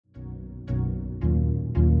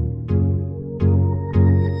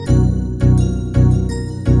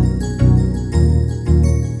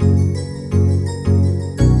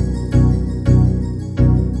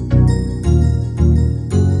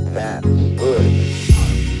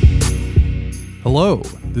Hello,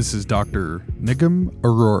 this is Dr. Nigam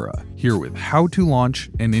Arora here with How to Launch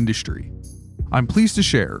an Industry. I'm pleased to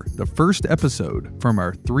share the first episode from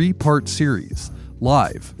our three-part series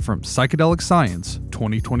live from Psychedelic Science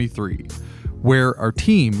 2023, where our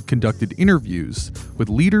team conducted interviews with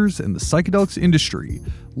leaders in the psychedelics industry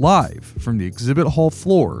live from the exhibit hall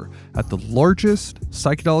floor at the largest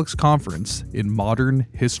psychedelics conference in modern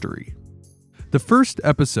history. The first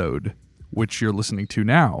episode, which you're listening to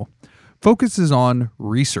now, focuses on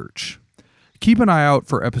research. Keep an eye out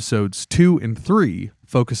for episodes 2 and 3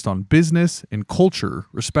 focused on business and culture,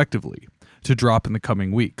 respectively, to drop in the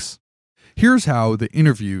coming weeks. Here's how the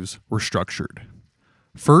interviews were structured.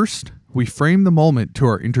 First, we frame the moment to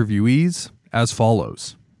our interviewees as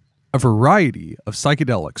follows. A variety of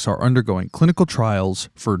psychedelics are undergoing clinical trials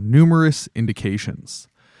for numerous indications.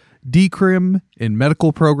 Decrim and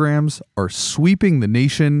medical programs are sweeping the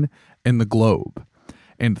nation and the globe.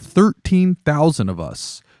 And 13,000 of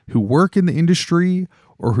us who work in the industry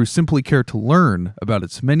or who simply care to learn about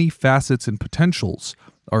its many facets and potentials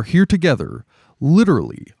are here together,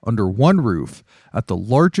 literally under one roof, at the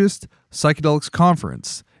largest psychedelics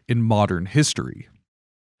conference in modern history.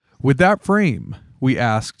 With that frame, we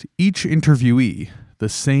asked each interviewee the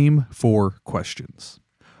same 4 questions.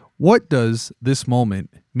 What does this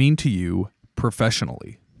moment mean to you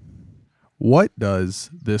professionally? What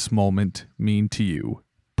does this moment mean to you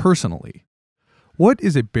personally? What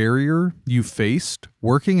is a barrier you faced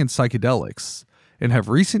working in psychedelics, and have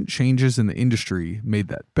recent changes in the industry made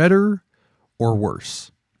that better or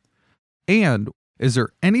worse? And is there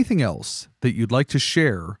anything else that you'd like to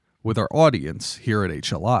share with our audience here at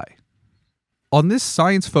HLI? On this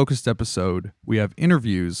science-focused episode, we have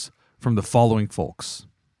interviews from the following folks.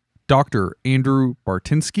 Dr. Andrew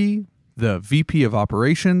Bartinsky, the VP of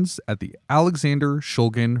Operations at the Alexander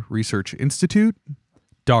Shulgin Research Institute.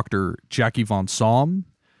 Dr. Jackie Von Salm,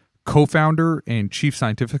 co-founder and chief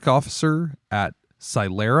scientific officer at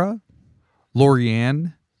Scilera.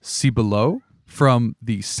 Lorianne Cibolo from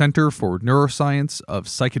the Center for Neuroscience of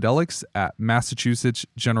Psychedelics at Massachusetts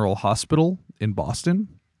General Hospital in Boston.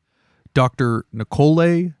 Dr.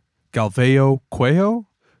 Nicole Galvao Cuejo,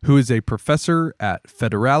 who is a professor at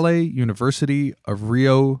Federale University of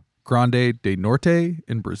Rio Grande do Norte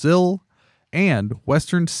in Brazil and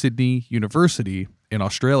Western Sydney University in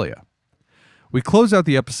Australia. We close out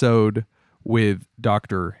the episode with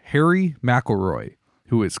Dr. Harry McElroy,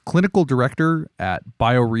 who is clinical director at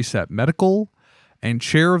BioReset Medical and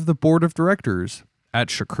chair of the board of directors at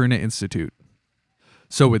Chacruna Institute.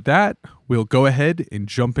 So with that, we'll go ahead and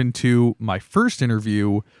jump into my first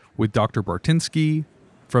interview with Dr. Bartinsky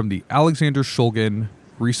from the Alexander Shulgin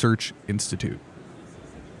Research Institute.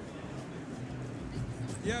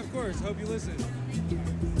 Yeah, of course. Hope you listen.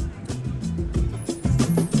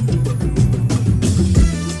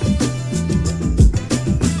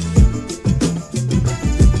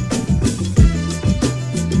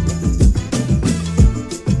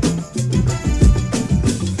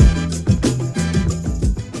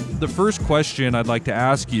 The first question I'd like to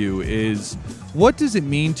ask you is, what does it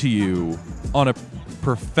mean to you on a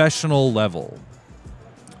professional level?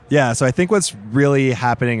 Yeah, so I think what's really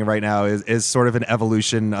happening right now is sort of an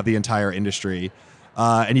evolution of the entire industry.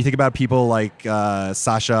 And you think about people like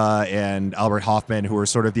Sasha and Albert Hoffman, who are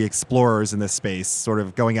sort of the explorers in this space, sort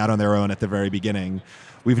of going out on their own at the very beginning.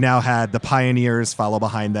 We've now had the pioneers follow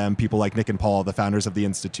behind them, people like Nick and Paul, the founders of the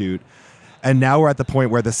Institute. And now we're at the point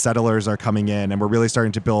where the settlers are coming in, and we're really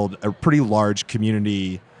starting to build a pretty large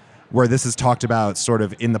community where this is talked about sort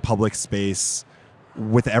of in the public space,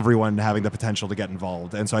 with everyone having the potential to get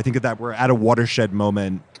involved. And so I think that we're at a watershed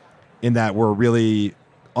moment in that we're really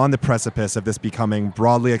on the precipice of this becoming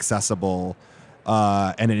broadly accessible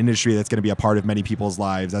and an industry that's going to be a part of many people's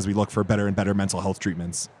lives as we look for better and better mental health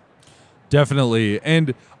treatments. Definitely.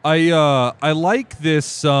 And I like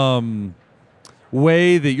this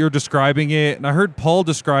way that you're describing it. And I heard Paul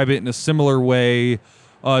describe it in a similar way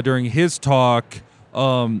during his talk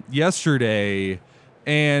yesterday.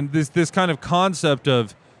 And this kind of concept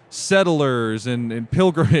of settlers and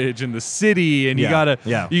pilgrimage and the city, and you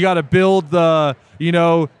gotta build the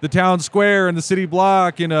town square and the city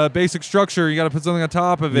block in a basic structure. You gotta put something on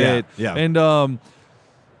top of it. And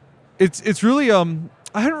it's really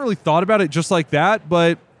I hadn't really thought about it just like that,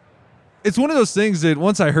 but it's one of those things that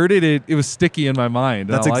once I heard it was sticky in my mind.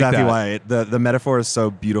 That's exactly why the metaphor is so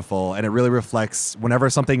beautiful, and it really reflects whenever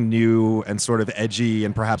something new and sort of edgy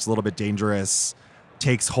and perhaps a little bit dangerous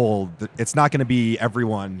takes hold, it's not going to be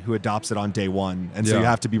everyone who adopts it on day one. And so you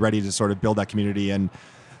have to be ready to sort of build that community and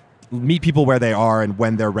meet people where they are and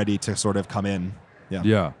when they're ready to sort of come in.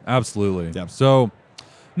 Yeah, absolutely. Yeah. So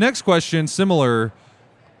next question, similar.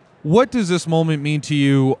 What does this moment mean to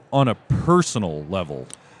you on a personal level?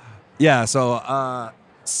 Yeah, so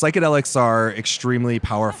psychedelics are extremely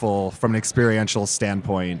powerful from an experiential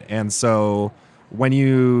standpoint. And so when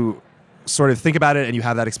you sort of think about it and you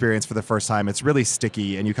have that experience for the first time, it's really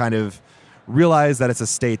sticky, and you kind of realize that it's a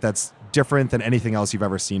state that's different than anything else you've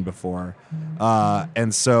ever seen before.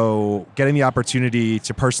 And so getting the opportunity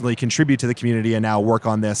to personally contribute to the community and now work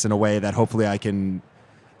on this in a way that hopefully I can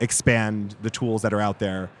expand the tools that are out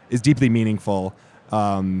there is deeply meaningful.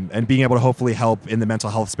 And being able to hopefully help in the mental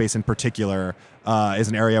health space in particular is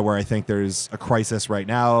an area where I think there's a crisis right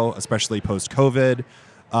now, especially post-COVID.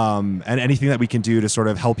 And anything that we can do to sort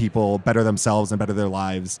of help people better themselves and better their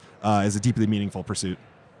lives is a deeply meaningful pursuit.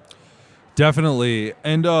 Definitely.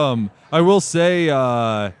 And I will say,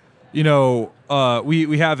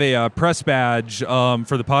 we have a press badge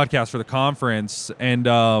for the podcast for the conference, and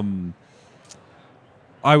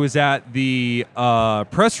I was at the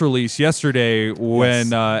press release yesterday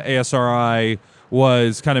when ASRI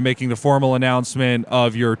was kind of making the formal announcement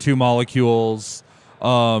of your two molecules,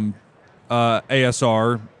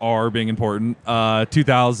 ASR, R being important,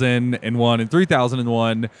 2001 and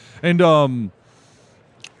 3001. And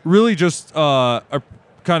really just kind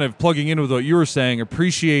of plugging in with what you were saying,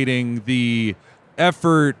 appreciating the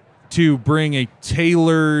effort to bring a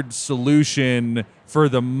tailored solution for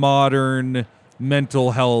the modern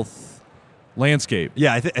mental health landscape.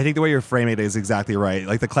 Yeah, I think the way you're framing it is exactly right.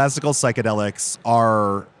 Like, the classical psychedelics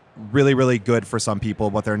are really, really good for some people,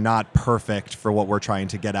 but they're not perfect for what we're trying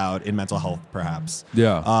to get out in mental health, perhaps.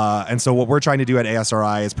 Yeah. And so what we're trying to do at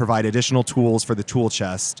ASRI is provide additional tools for the tool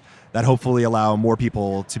chest that hopefully allow more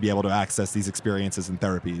people to be able to access these experiences and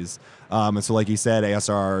therapies. And so like you said,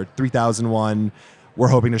 ASR 3001, we're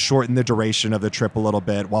hoping to shorten the duration of the trip a little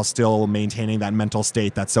bit while still maintaining that mental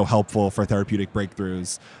state that's so helpful for therapeutic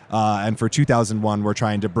breakthroughs. And for 2001, we're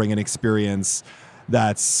trying to bring an experience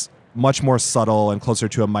that's much more subtle and closer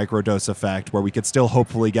to a microdose effect, where we could still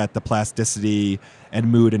hopefully get the plasticity and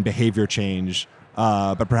mood and behavior change,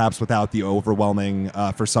 but perhaps without the overwhelming,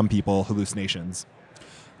 for some people, hallucinations.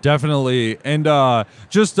 Definitely. And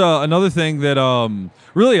just another thing that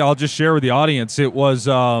really I'll just share with the audience. It was,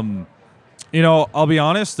 I'll be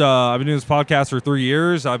honest, I've been doing this podcast for 3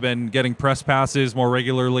 years. I've been getting press passes more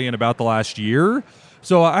regularly in about the last year.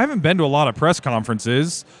 So I haven't been to a lot of press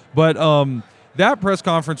conferences, but that press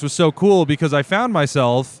conference was so cool because I found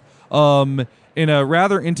myself in a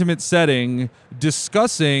rather intimate setting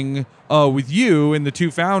discussing with you and the two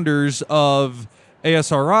founders of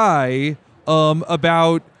ASRI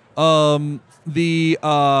about the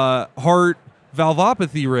heart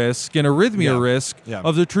valvopathy risk and arrhythmia risk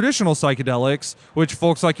of the traditional psychedelics, which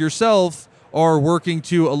folks like yourself are working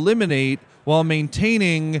to eliminate while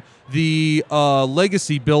maintaining the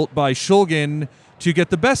legacy built by Shulgin to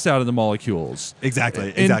get the best out of the molecules.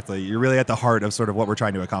 Exactly. You're really at the heart of sort of what we're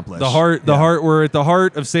trying to accomplish. We're at the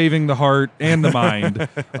heart of saving the heart and the mind.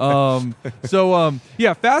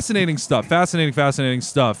 Fascinating stuff.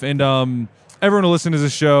 And everyone who listens to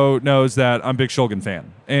this show knows that I'm a big Shulgin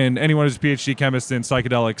fan. And anyone who's a PhD chemist in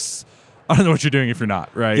psychedelics, I don't know what you're doing if you're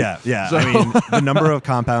not, right? Yeah. So, I mean, the number of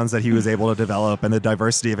compounds that he was able to develop and the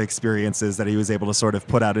diversity of experiences that he was able to sort of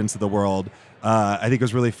put out into the world, I think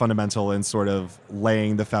was really fundamental in sort of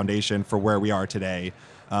laying the foundation for where we are today.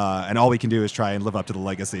 And all we can do is try and live up to the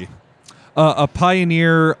legacy. A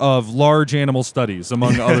pioneer of large animal studies,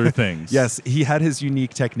 among other things. Yes, he had his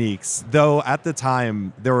unique techniques, though at the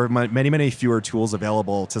time there were many, many fewer tools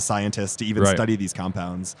available to scientists to even study these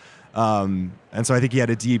compounds. And so I think he had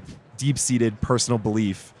a deep-seated personal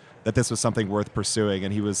belief that this was something worth pursuing,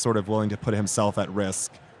 and he was sort of willing to put himself at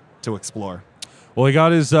risk to explore. Well, he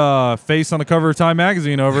got his face on the cover of Time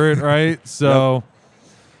magazine over it, right? So... Yep.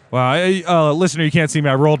 Wow, listener, you can't see me.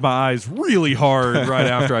 I rolled my eyes really hard right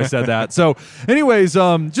after I said that. So anyways,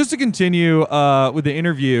 just to continue with the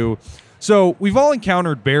interview. So we've all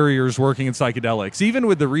encountered barriers working in psychedelics. Even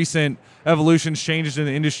with the recent evolutions, changes in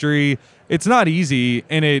the industry, it's not easy,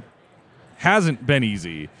 and it hasn't been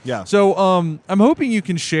easy. Yeah. So I'm hoping you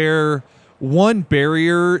can share one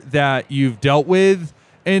barrier that you've dealt with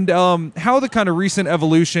and how the kind of recent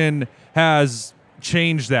evolution has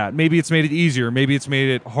changed that. Maybe it's made it easier. Maybe it's made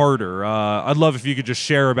it harder. I'd love if you could just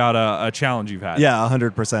share about a challenge you've had. Yeah,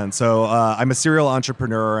 100%. So I'm a serial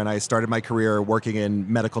entrepreneur, and I started my career working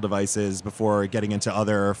in medical devices before getting into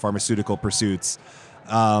other pharmaceutical pursuits.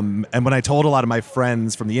 And when I told a lot of my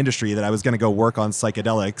friends from the industry that I was going to go work on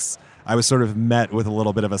psychedelics, I was sort of met with a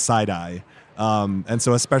little bit of a side eye. And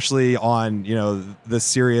so especially on, the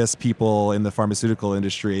serious people in the pharmaceutical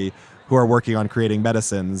industry who are working on creating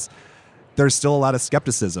medicines, there's still a lot of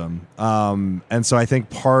skepticism. And so I think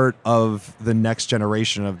part of the next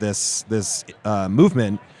generation of this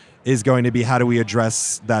movement is going to be, how do we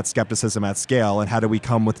address that skepticism at scale, and how do we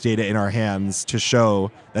come with data in our hands to show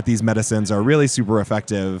that these medicines are really super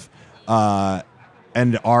effective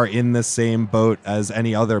and are in the same boat as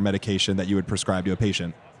any other medication that you would prescribe to a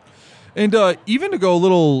patient. And even to go a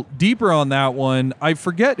little deeper on that one, I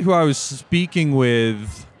forget who I was speaking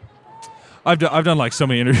with. I've done like so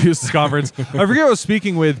many interviews at this conference. I forget who I was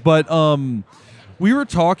speaking with, but we were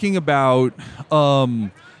talking about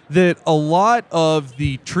that a lot of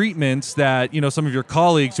the treatments that, some of your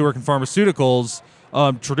colleagues who work in pharmaceuticals,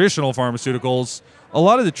 traditional pharmaceuticals, a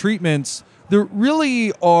lot of the treatments, there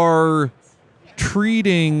really are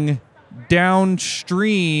treating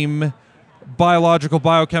downstream biological,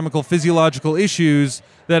 biochemical, physiological issues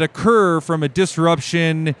that occur from a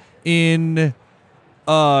disruption in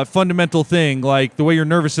a fundamental thing, like the way your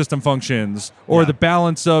nervous system functions, or the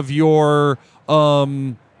balance of your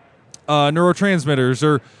neurotransmitters,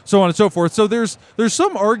 or so on and so forth. So there's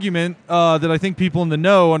some argument that I think people in the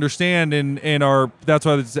know understand, and are, that's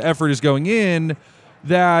why this effort is going in,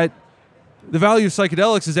 that the value of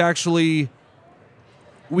psychedelics is actually,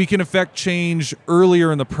 we can affect change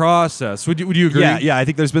earlier in the process. Would you agree? Yeah. I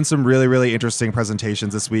think there's been some really, really interesting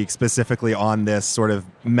presentations this week, specifically on this sort of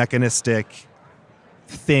mechanistic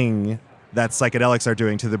thing that psychedelics are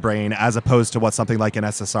doing to the brain, as opposed to what something like an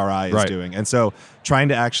SSRI is doing. And so trying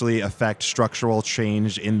to actually affect structural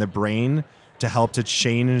change in the brain to help to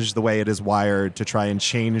change the way it is wired, to try and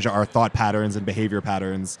change our thought patterns and behavior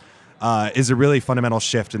patterns, is a really fundamental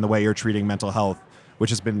shift in the way you're treating mental health, which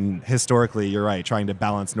has been historically, you're right, trying to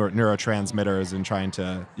balance neurotransmitters and trying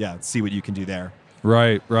to, see what you can do there.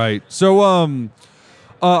 Right. So,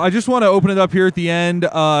 I just want to open it up here at the end.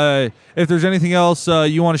 If there's anything else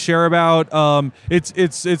you want to share about,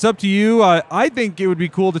 it's up to you. I think it would be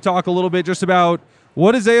cool to talk a little bit just about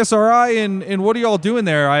what is ASRI and what are y'all doing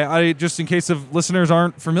there? I just, in case of listeners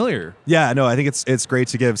aren't familiar. Yeah, no, I think it's great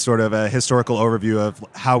to give sort of a historical overview of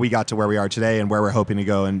how we got to where we are today and where we're hoping to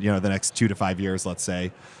go in the next 2 to 5 years, let's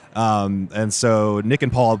say. And so Nick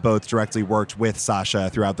and Paul both directly worked with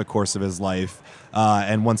Sasha throughout the course of his life.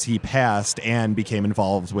 And once he passed, Anne became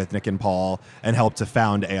involved with Nick and Paul and helped to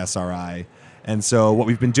found ASRI. And so what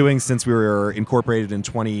we've been doing since we were incorporated in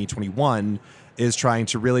 2021 is trying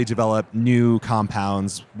to really develop new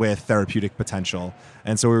compounds with therapeutic potential.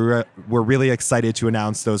 And so we're really excited to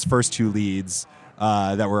announce those first 2 leads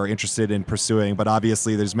that we're interested in pursuing. But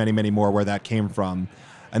obviously there's many, many more where that came from.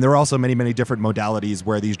 And there are also many, many different modalities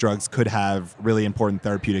where these drugs could have really important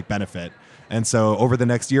therapeutic benefit. And so over the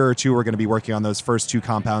next year or 2, we're going to be working on those first 2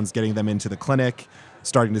 compounds, getting them into the clinic,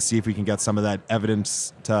 starting to see if we can get some of that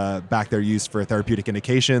evidence to back their use for therapeutic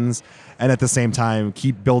indications, and at the same time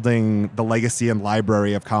keep building the legacy and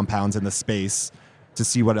library of compounds in the space to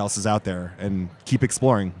see what else is out there and keep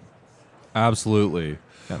exploring. Absolutely.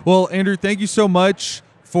 Yeah. Well, Andrew, thank you so much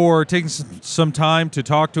for taking some time to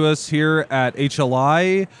talk to us here at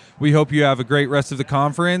HLI. We hope you have a great rest of the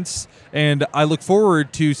conference, and I look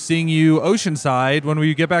forward to seeing you oceanside when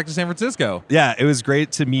we get back to San Francisco. Yeah, it was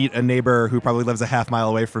great to meet a neighbor who probably lives a half mile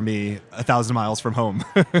away from me, 1,000 miles from home.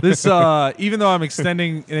 This, even though I'm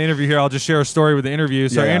extending an interview here, I'll just share a story with the interview.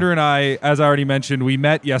 So Andrew and I, as I already mentioned, we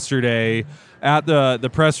met yesterday at the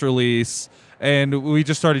press release, and we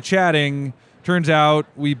just started chatting. Turns out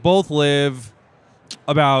we both live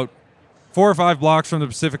about 4 or 5 blocks from the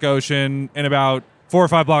Pacific Ocean and about 4 or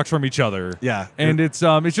 5 blocks from each other. Yeah. And it's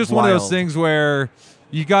just one of those things where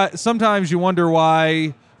sometimes you wonder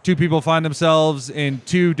why 2 people find themselves in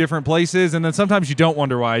 2 different places, and then sometimes you don't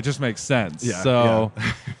wonder why. It just makes sense. Yeah. So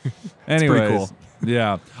anyways, pretty cool.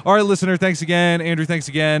 Yeah. All right, listener, thanks again. Andrew, thanks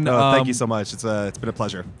again. Thank you so much. It's been a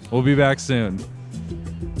pleasure. We'll be back soon.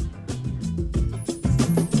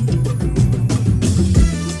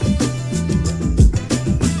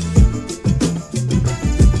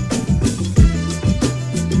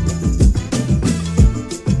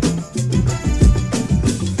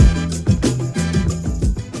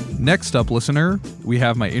 Next up, listener, we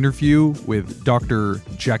have my interview with Dr.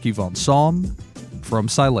 Jackie Von Salm from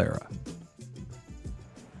Psylera.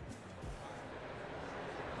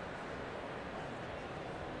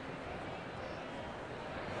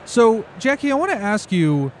 So, Jackie, I want to ask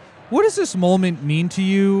you, what does this moment mean to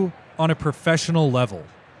you on a professional level?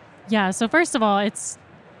 Yeah, so first of all, it's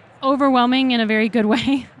overwhelming in a very good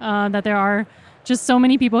way that there are just so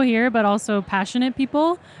many people here, but also passionate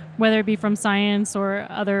people, whether it be from science or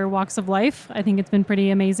other walks of life. I think it's been pretty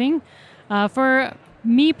amazing. For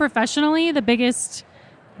me professionally, the biggest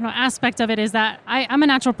aspect of it is that I'm a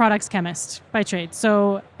natural products chemist by trade.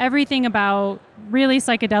 So everything about really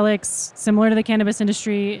psychedelics, similar to the cannabis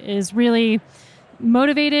industry, is really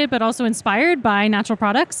motivated but also inspired by natural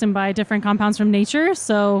products and by different compounds from nature.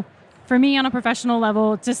 So for me on a professional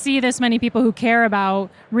level, to see this many people who care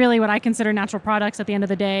about really what I consider natural products at the end of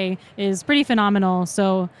the day is pretty phenomenal.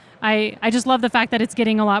 So I just love the fact that it's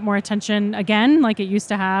getting a lot more attention again, like it used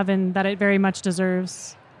to have, and that it very much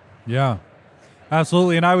deserves. Yeah,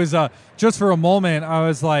 absolutely. And I was, just for a moment, I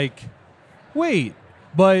was like, wait,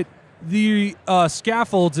 but the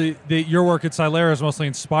scaffolds that your work at Silera is mostly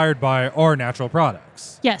inspired by are natural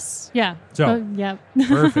products. Yes. Yeah. So, yeah.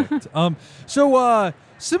 Perfect.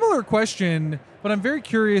 Similar question, but I'm very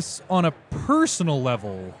curious on a personal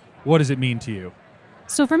level, what does it mean to you?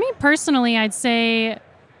 So for me personally, I'd say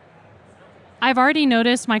I've already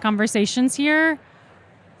noticed my conversations here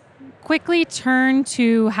quickly turn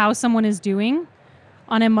to how someone is doing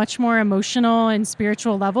on a much more emotional and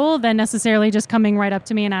spiritual level than necessarily just coming right up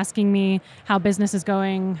to me and asking me how business is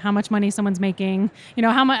going, how much money someone's making,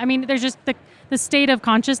 how much. I mean, there's just the state of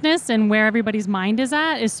consciousness and where everybody's mind is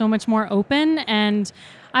at is so much more open. And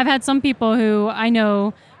I've had some people who I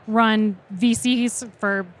know run VCs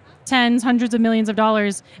for tens, hundreds of millions of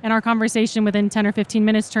dollars, and our conversation within 10 or 15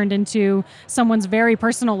 minutes turned into someone's very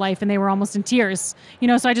personal life, and they were almost in tears.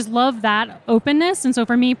 So I just love that openness. And so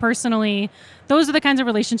for me personally, those are the kinds of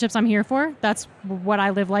relationships I'm here for. That's what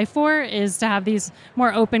I live life for, is to have these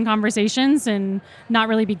more open conversations and not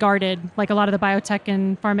really be guarded like a lot of the biotech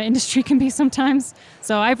and pharma industry can be sometimes.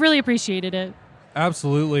 So I've really appreciated it.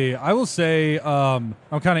 Absolutely. I will say, I'm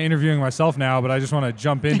kind of interviewing myself now, but I just want to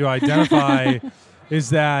jump in to identify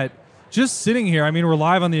is that just sitting here, I mean, we're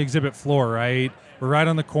live on the exhibit floor, right? We're right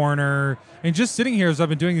on the corner. And just sitting here as I've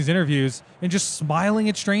been doing these interviews and just smiling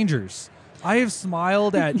at strangers. I have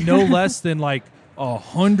smiled at no less than like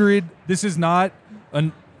 100. This is not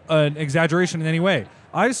an exaggeration in any way.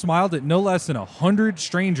 I've smiled at no less than 100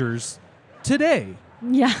 strangers today.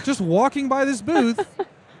 Yeah. Just walking by this booth,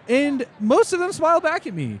 and most of them smile back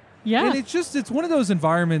at me. Yeah. And it's one of those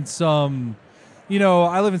environments, I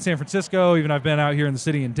live in San Francisco, even I've been out here in the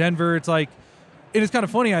city in Denver. It's like, it is kind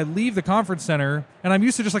of funny. I leave the conference center and I'm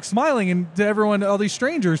used to just like smiling to everyone, all these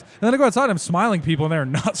strangers. And then I go outside, I'm smiling people and they're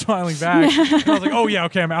not smiling back. And I was like, oh yeah,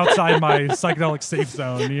 okay, I'm outside my psychedelic safe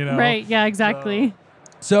zone, Right, yeah, exactly.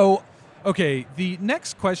 So, okay, the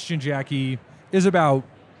next question, Jackie, is about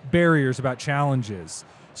barriers, about challenges.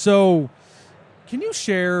 So, can you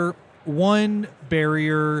share one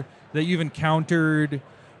barrier that you've encountered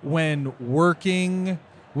when working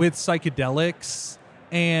with psychedelics,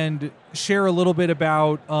 and share a little bit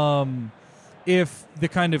about if the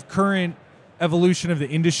kind of current evolution of the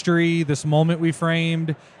industry, this moment we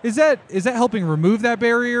framed, is that helping remove that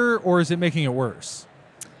barrier, or is it making it worse?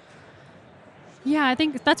 Yeah, I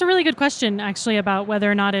think that's a really good question, actually, about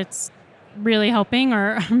whether or not it's really helping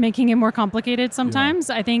or making it more complicated sometimes.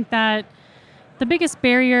 Yeah. I think that the biggest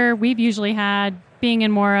barrier we've usually had, being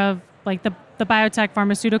in more of like the biotech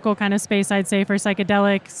pharmaceutical kind of space, I'd say, for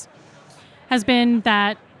psychedelics, has been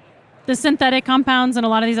that the synthetic compounds and a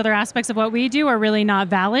lot of these other aspects of what we do are really not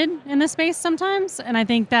valid in this space sometimes. And I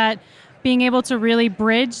think that being able to really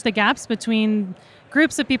bridge the gaps between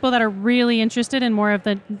groups of people that are really interested in more of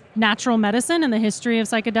the natural medicine and the history of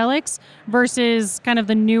psychedelics versus kind of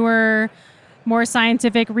the newer, more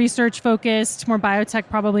scientific, research-focused, more biotech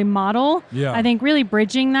probably model. Yeah. I think really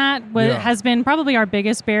bridging that has been probably our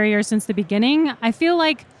biggest barrier since the beginning.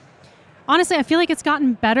 Honestly, I feel like it's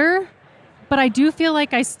gotten better, but I do feel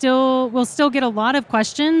like we'll still get a lot of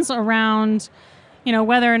questions around,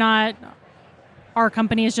 whether or not our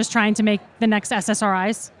company is just trying to make the next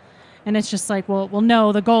SSRIs. And it's just like, well,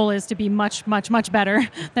 no, the goal is to be much, much, much better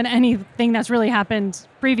than anything that's really happened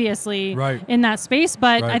previously in that space.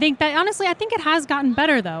 But I think that, honestly, I think it has gotten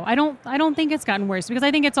better, though. I don't think it's gotten worse, because I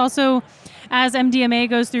think it's also, as MDMA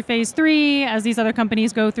goes through phase 3, as these other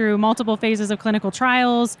companies go through multiple phases of clinical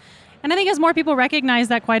trials, and I think as more people recognize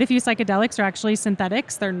that quite a few psychedelics are actually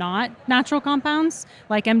synthetics, they're not natural compounds,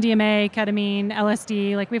 like MDMA, ketamine,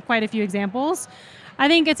 LSD, like we have quite a few examples. I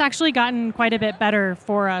think it's actually gotten quite a bit better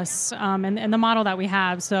for us and the model that we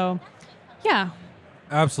have. So, yeah.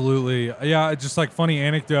 Absolutely. Yeah, just like funny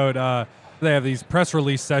anecdote, they have these press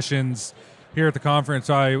release sessions here at the conference.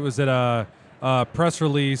 I was at a press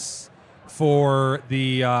release for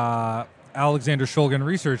the Alexander Shulgin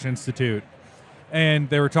Research Institute. And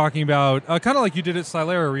they were talking about, kind of like you did at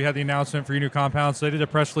Silera, where you had the announcement for your new compounds. So they did a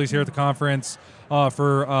press release here at the conference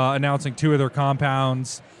for announcing 2 of their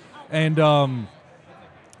compounds. And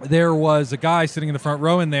there was a guy sitting in the front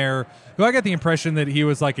row in there who I got the impression that he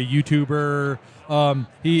was like a YouTuber.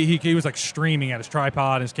 He was like streaming at his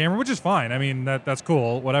tripod and his camera, which is fine. I mean, that's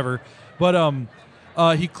cool, whatever.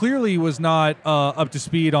 But he clearly was not up to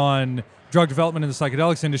speed on drug development in the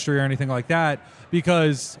psychedelics industry or anything like that,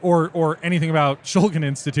 because or anything about Shulgin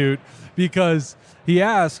Institute, because he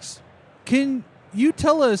asks, "Can you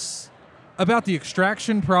tell us about the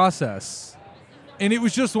extraction process?" And it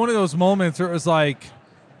was just one of those moments where it was like,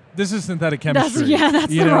 this is synthetic chemistry. That's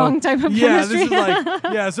the wrong type of chemistry. This is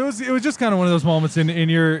like, so it was just kind of one of those moments in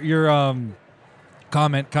your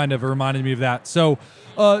comment kind of reminded me of that. So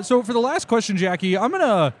for the last question, Jackie, I'm going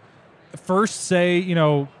to first say,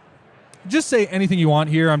 just say anything you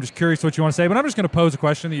want here. I'm just curious what you want to say, but I'm just going to pose a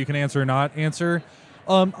question that you can answer or not answer.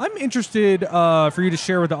 I'm interested for you to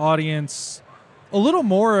share with the audience a little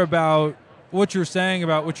more about what you're saying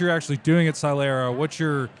about what you're actually doing at Psylera, what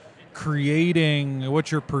you're creating,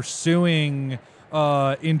 what you're pursuing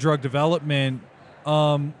in drug development.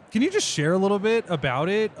 Can you just share a little bit about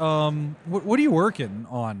it? What are you working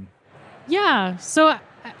on? Yeah. So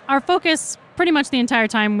our focus pretty much the entire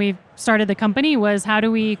time we've started the company was how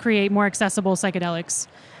do we create more accessible psychedelics?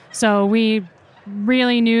 So we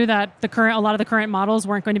really knew that a lot of the current models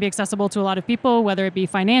weren't going to be accessible to a lot of people, whether it be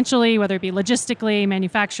financially, whether it be logistically,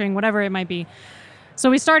 manufacturing, whatever it might be. So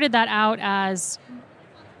we started that out as,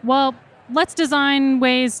 well, let's design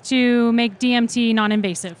ways to make DMT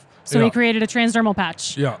non-invasive. So we created a transdermal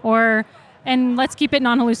patch. And let's keep it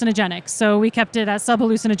non-hallucinogenic. So we kept it at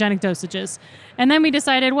sub-hallucinogenic dosages. And then we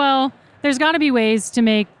decided, well, there's got to be ways to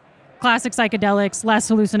make classic psychedelics less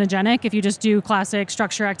hallucinogenic if you just do classic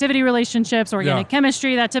structure-activity relationships, organic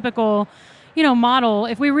chemistry, that typical, model.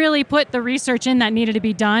 If we really put the research in that needed to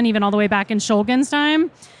be done, even all the way back in Shulgin's time,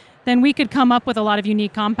 then we could come up with a lot of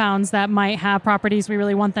unique compounds that might have properties we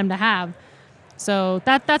really want them to have. So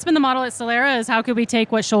that's been the model at Psylera, is how could we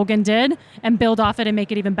take what Shulgin did and build off it and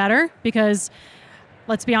make it even better? Because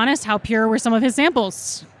let's be honest, how pure were some of his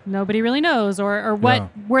samples? Nobody really knows, or what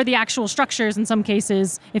were the actual structures in some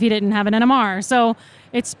cases if he didn't have an NMR. So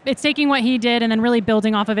it's taking what he did and then really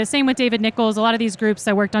building off of it. Same with David Nichols, a lot of these groups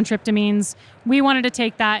that worked on tryptamines. We wanted to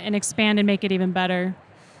take that and expand and make it even better.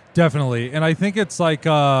 Definitely. And I think it's like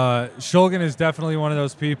Shulgin is definitely one of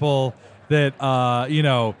those people that,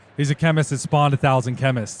 he's a chemist that spawned 1,000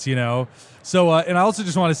 chemists, So, and I also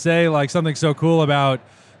just want to say, like, something so cool about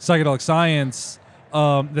psychedelic science.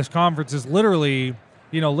 This conference is literally,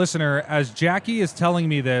 listener, as Jackie is telling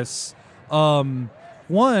me this,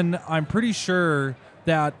 one, I'm pretty sure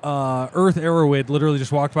that Earth Arrowhead literally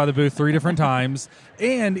just walked by the booth 3 different times.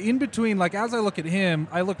 And in between, like, as I look at him,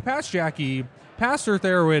 I look past Jackie, past Earth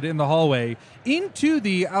Arrowhead in the hallway, into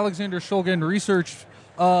the Alexander Shulgin research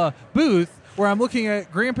booth, where I'm looking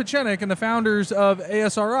at Graham Pachenik and the founders of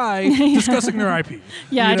ASRI discussing their IP.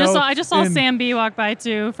 Yeah, I just saw Sam B walk by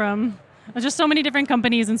too from just so many different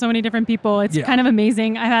companies and so many different people. It's kind of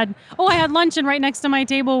amazing. I had lunch, and right next to my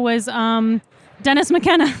table was Dennis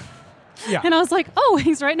McKenna. Yeah. And I was like, oh,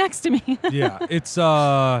 he's right next to me. Yeah, it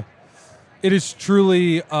is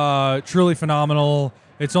truly phenomenal.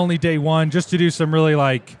 It's only day one. Just to do some really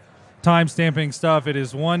like time stamping stuff, it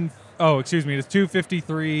is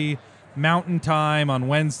 2:53 Mountain Time on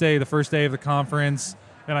Wednesday, the first day of the conference,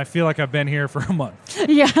 and I feel like I've been here for a month.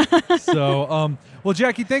 Yeah. So, well,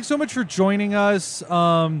 Jackie, thanks so much for joining us.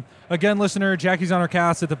 Again, listener, Jackie's on our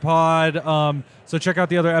cast at the pod, so check out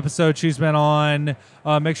the other episode she's been on.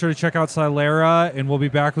 Make sure to check out Psylera, and we'll be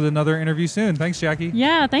back with another interview soon. Thanks, Jackie.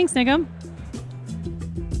 Yeah, thanks, Nigam.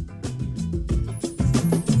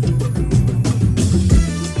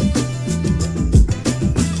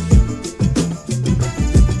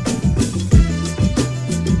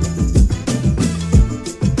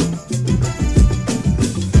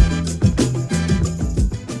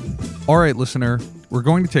 All right, listener, we're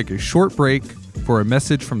going to take a short break for a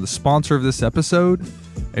message from the sponsor of this episode,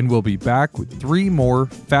 and we'll be back with 3 more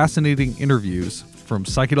fascinating interviews from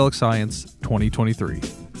Psychedelic Science 2023.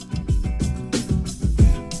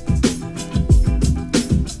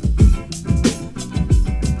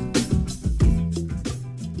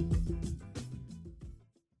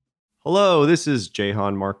 Hello, this is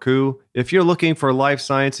Jehan Marcoux. If you're looking for life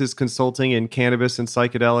sciences consulting in cannabis and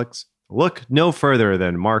psychedelics, look no further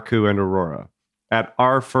than Marcoux and Aurora. At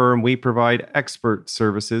our firm, we provide expert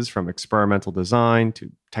services from experimental design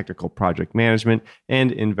to technical project management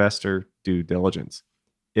and investor due diligence.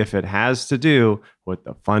 If it has to do with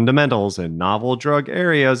the fundamentals in novel drug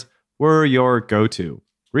areas, we're your go-to.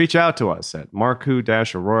 Reach out to us at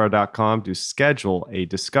marcoux-aurora.com to schedule a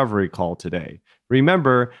discovery call today.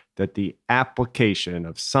 Remember that the application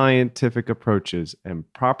of scientific approaches and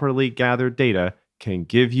properly gathered data can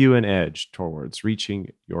give you an edge towards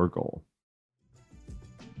reaching your goal.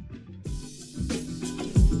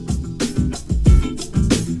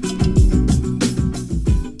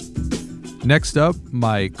 Next up,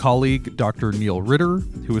 my colleague, Dr. Neil Ritter,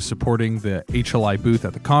 who is supporting the HLI booth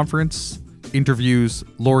at the conference, interviews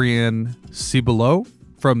Lorianne Ciboulot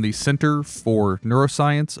from the Center for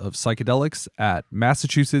Neuroscience of Psychedelics at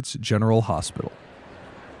Massachusetts General Hospital.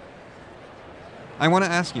 I want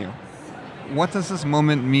to ask you, what does this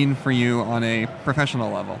moment mean for you on a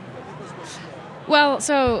professional level? Well,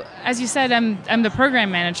 so as you said, I'm the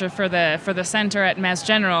program manager for the center at Mass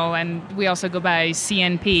General, and we also go by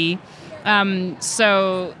CNP.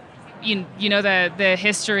 So you know the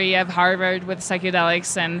history of Harvard with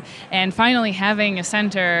psychedelics, and finally having a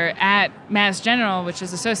center at Mass General, which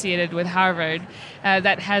is associated with Harvard,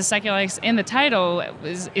 that has psychedelics in the title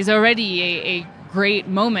is already a great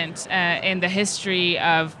moment in the history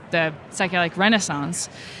of the psychedelic renaissance.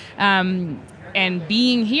 And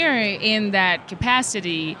being here in that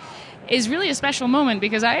capacity is really a special moment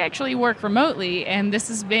because I actually work remotely, and this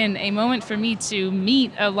has been a moment for me to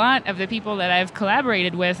meet a lot of the people that I've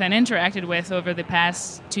collaborated with and interacted with over the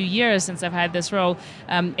past 2 years since I've had this role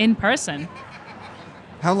in person.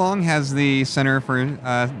 How long has the Center for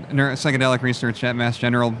Psychedelic Research at Mass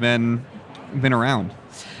General been around?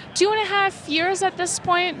 2.5 years at this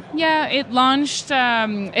point. Yeah, it launched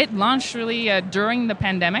really during the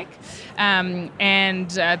pandemic, and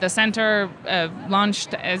the center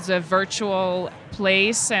launched as a virtual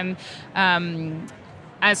place and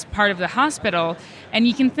as part of the hospital. And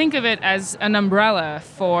you can think of it as an umbrella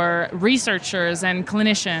for researchers and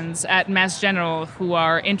clinicians at Mass General who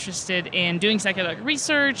are interested in doing psychedelic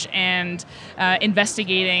research and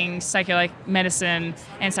investigating psychedelic medicine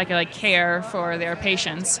and psychedelic care for their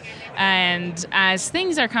patients. And as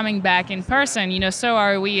things are coming back in person, so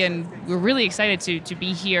are we, and we're really excited to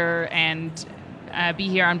be here and be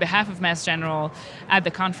here on behalf of Mass General at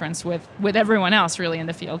the conference with everyone else really in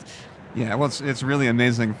the field. Yeah, well, it's really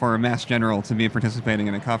amazing for Mass General to be participating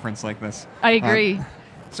in a conference like this. I agree.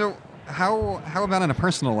 So how about on a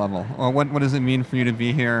personal level? What does it mean for you to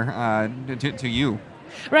be here to you?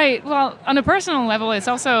 Right. Well, on a personal level, it's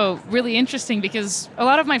also really interesting because a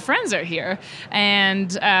lot of my friends are here.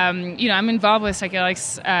 And, I'm involved with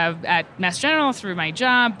psychedelics at Mass General through my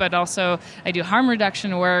job, but also I do harm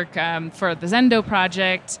reduction work for the Zendo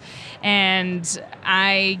project. And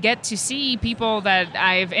I get to see people that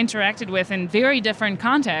I've interacted with in very different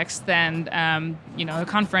contexts than, a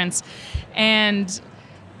conference. And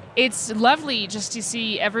it's lovely just to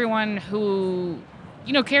see everyone who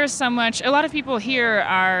cares so much. A lot of people here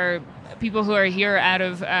are people who are here out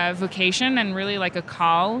of vocation and really like a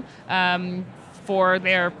call for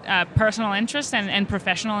their personal interest and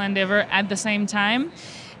professional endeavor at the same time.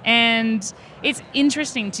 And it's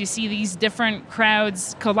interesting to see these different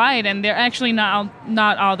crowds collide, and they're actually not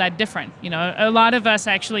all that different. A lot of us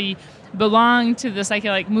actually belong to the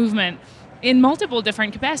psychedelic movement in multiple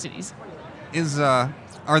different capacities.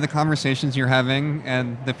 Are the conversations you're having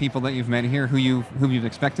and the people that you've met here who you've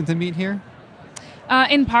expected to meet here?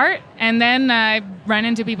 In part, and then I ran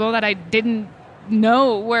into people that I didn't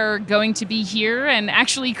know were going to be here, and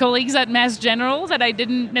actually colleagues at Mass General that I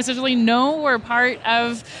didn't necessarily know were part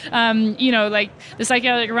of, like the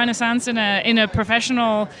psychedelic renaissance in a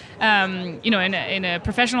professional, in a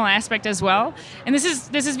professional aspect as well. And this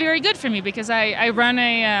is very good for me because I run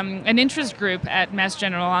an interest group at Mass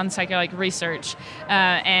General on psychedelic research,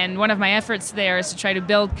 and one of my efforts there is to try to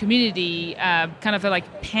build community, kind of a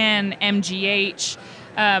like pan MGH.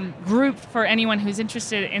 Group for anyone who's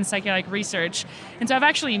interested in psychedelic research. And so I've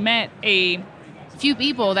actually met a few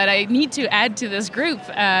people that I need to add to this group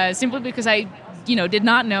simply because I, did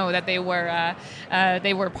not know that they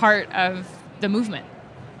were part of the movement.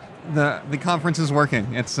 The conference is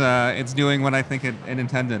working. It's doing what I think it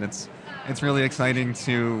intended. It's really exciting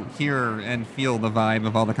to hear and feel the vibe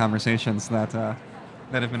of all the conversations that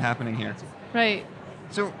have been happening here. Right.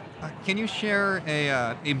 So, can you share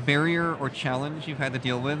a barrier or challenge you've had to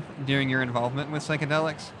deal with during your involvement with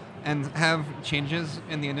psychedelics? And have changes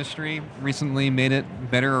in the industry recently made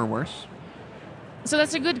it better or worse? So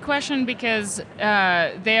that's a good question because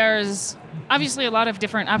there's obviously a lot of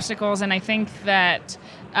different obstacles, and I think that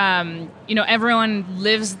everyone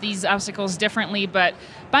lives these obstacles differently, but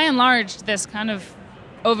by and large, there's kind of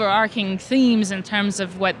overarching themes in terms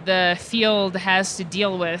of what the field has to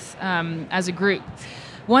deal with as a group.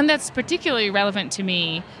 One that's particularly relevant to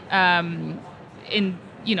me in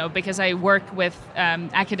because I work with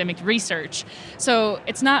academic research. So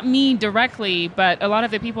it's not me directly, but a lot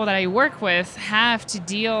of the people that I work with have to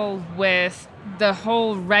deal with the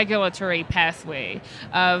whole regulatory pathway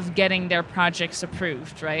of getting their projects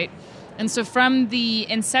approved, right? And so from the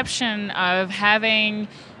inception of having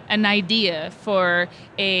an idea for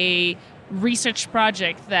a research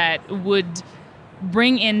project that would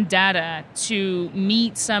bring in data to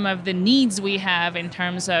meet some of the needs we have in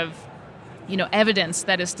terms of evidence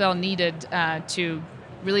that is still needed to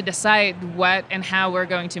really decide what and how we're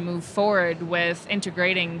going to move forward with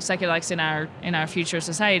integrating psychedelics in our future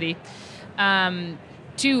society,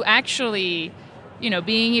 to actually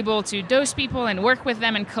being able to dose people and work with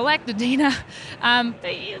them and collect the data,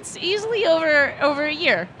 it's easily over a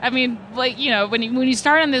year. I mean, when you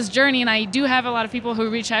start on this journey, and I do have a lot of people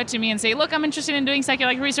who reach out to me and say, look, I'm interested in doing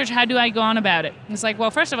psychedelic research. How do I go on about it? And it's like,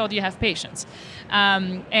 well, first of all, do you have patients?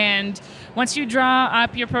 And once you draw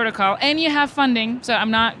up your protocol and you have funding, so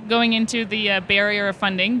I'm not going into the barrier of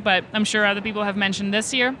funding, but I'm sure other people have mentioned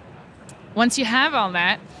this here. Once you have all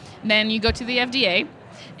that, then you go to the FDA.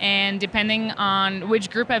 And depending on which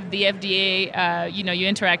group of the FDA you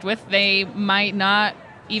interact with, they might not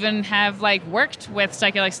even have worked with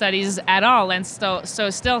psychedelic studies at all, and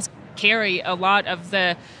still carry a lot of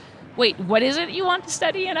the what is it you want to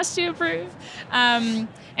study and us to approve? And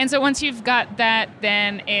so once you've got that,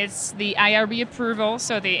 then it's the IRB approval,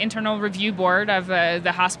 so the internal review board of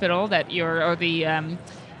the hospital that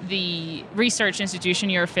the research institution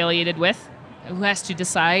you're affiliated with, who has to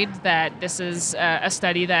decide that this is a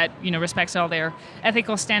study that respects all their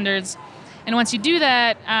ethical standards. And once you do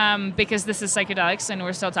that, because this is psychedelics and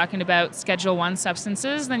we're still talking about Schedule 1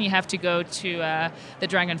 substances, then you have to go to the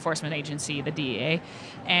Drug Enforcement Agency, the DEA,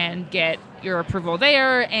 and get your approval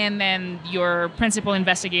there. And then your principal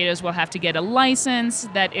investigators will have to get a license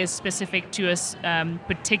that is specific to a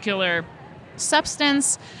particular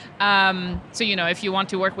substance. So, if you want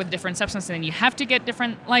to work with different substances, then you have to get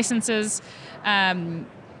different licenses. And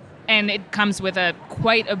it comes with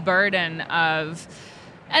quite a burden of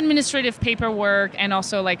administrative paperwork and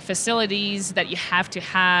also facilities that you have to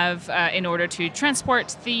have in order to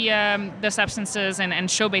transport the substances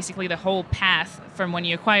and show basically the whole path from when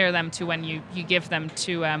you acquire them to when you give them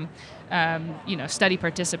to study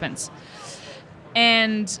participants.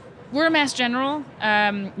 And we're Mass General.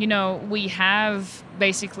 We have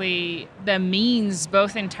basically the means,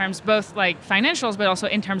 both financials, but also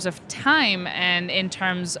in terms of time and in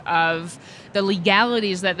terms of the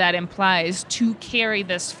legalities that implies to carry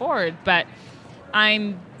this forward. But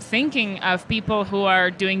I'm thinking of people who are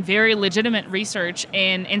doing very legitimate research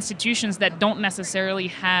in institutions that don't necessarily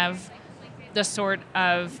have the sort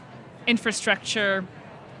of infrastructure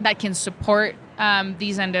that can support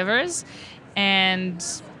these endeavors, and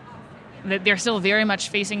they're still very much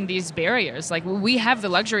facing these barriers. We have the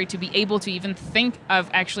luxury to be able to even think of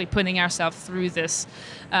actually putting ourselves through this,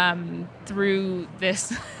 the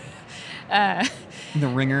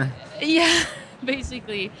ringer. Yeah,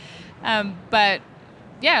 basically. But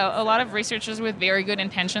yeah, a lot of researchers with very good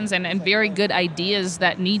intentions and very good ideas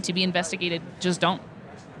that need to be investigated just don't.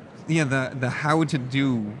 Yeah, the how to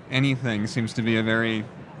do anything seems to be a very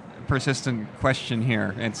persistent question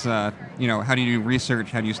here. It's how do you do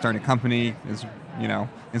research? How do you start a company? Is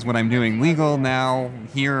what I'm doing legal now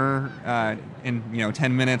here in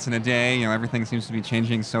 10 minutes in a day? Everything seems to be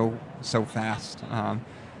changing so fast.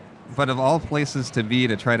 But of all places to be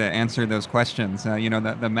to try to answer those questions,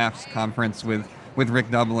 the MAPS conference with Rick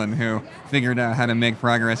Dublin, who figured out how to make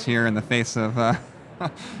progress here in the face of of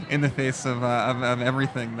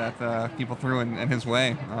everything that people threw in his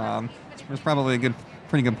way. It's probably a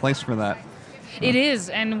pretty good place for that. It is,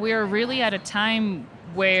 and we're really at a time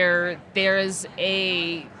where there is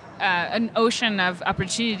an ocean of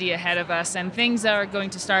opportunity ahead of us, and things are going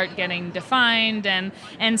to start getting defined, and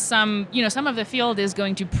some of the field is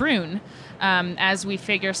going to prune as we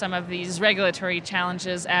figure some of these regulatory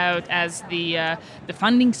challenges out, as the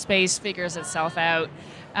funding space figures itself out,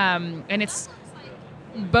 and it's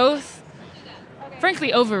both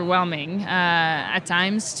frankly overwhelming at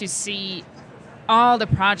times to see all the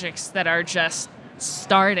projects that are just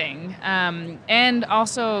starting, and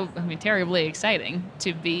also, terribly exciting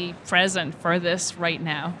to be present for this right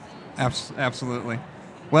now. Absolutely.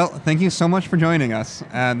 Well, thank you so much for joining us,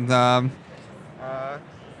 and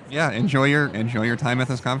enjoy your time at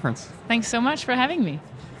this conference. Thanks so much for having me.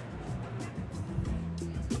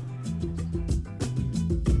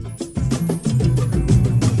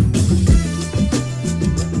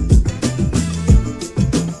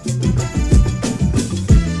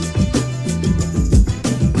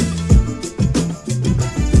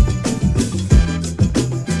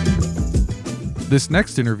 This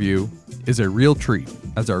next interview is a real treat,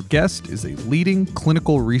 as our guest is a leading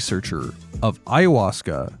clinical researcher of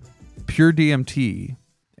ayahuasca, pure DMT,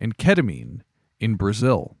 and ketamine in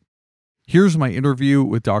Brazil. Here's my interview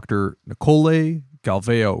with Dr. Nicole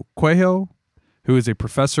Galvão Coelho, who is a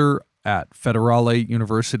professor at Federal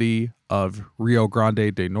University of Rio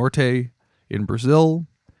Grande do Norte in Brazil,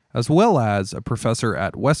 as well as a professor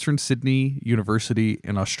at Western Sydney University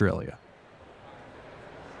in Australia.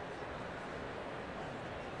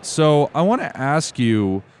 So I want to ask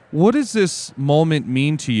you, what does this moment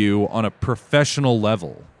mean to you on a professional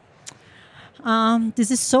level? This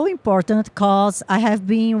is so important because I have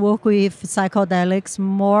been working with psychedelics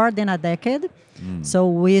more than a decade. So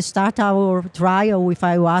we start our trial with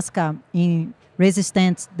ayahuasca in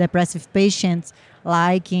resistant depressive patients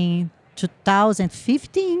like in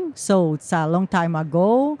 2015. So it's a long time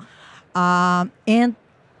ago. And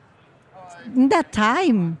in that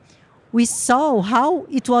time, we saw how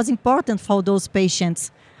it was important for those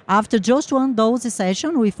patients. After just one dose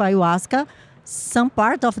session with ayahuasca, some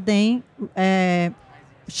part of them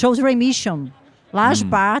shows remission. Large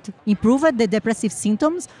part improved the depressive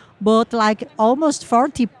symptoms, but like almost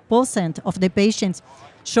 40% of the patients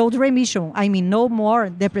showed remission. I mean, no more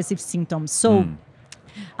depressive symptoms. So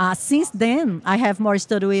since then, I have more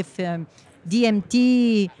study with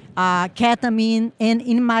DMT, ketamine, and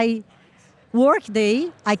in my work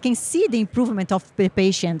day, I can see the improvement of the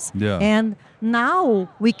patients. Yeah. And now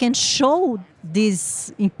we can show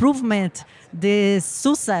this improvement, this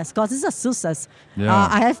success, because it's a success. Yeah.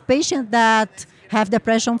 I have patients that have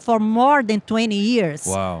depression for more than 20 years.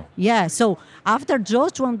 Wow. Yeah, so after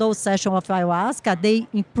just one dose session of ayahuasca, they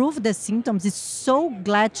improve the symptoms. It's so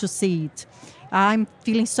glad to see it. I'm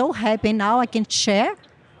feeling so happy. Now I can share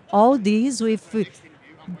all this with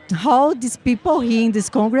all these people here in this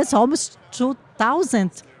Congress, almost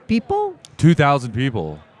 2,000 people. 2,000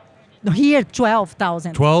 people. Here,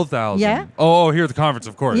 12,000. 12,000. Yeah. Oh, here at the conference,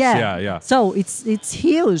 of course. Yeah. So it's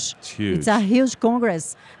huge. It's huge. It's a huge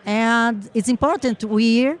Congress. And it's important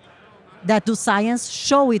we that do science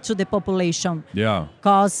show it to the population. Yeah.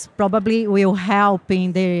 Because probably will help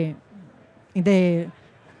in the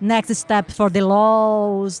next step for the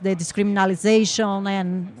laws, the discriminalization,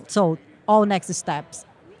 and so all next steps.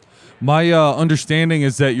 My understanding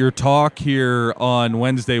is that your talk here on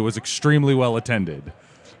Wednesday was extremely well attended.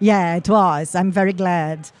 Yeah, it was. I'm very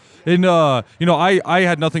glad. And, I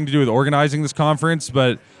had nothing to do with organizing this conference,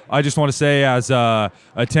 but I just want to say as a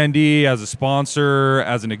attendee, as a sponsor,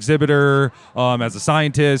 as an exhibitor, as a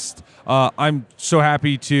scientist, I'm so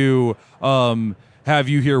happy to have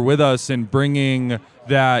you here with us and bringing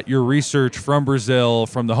that your research from Brazil,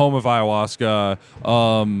 from the home of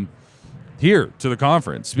ayahuasca, here to the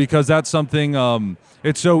conference, because that's something,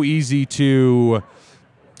 it's so easy to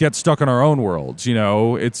get stuck in our own worlds,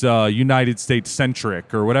 it's United States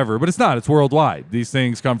centric or whatever, but it's not, it's worldwide. These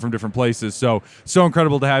things come from different places. So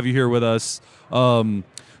incredible to have you here with us. So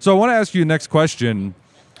I want to ask you the next question.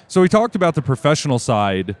 So we talked about the professional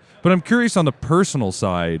side, but I'm curious on the personal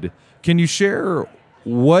side. Can you share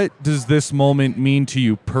what does this moment mean to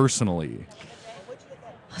you personally?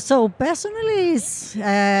 So personally, it's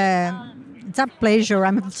a pleasure.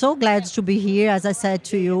 I'm so glad to be here. As I said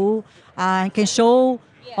to you, I can show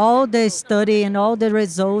all the study and all the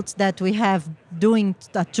results that we have doing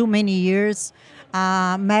too many years.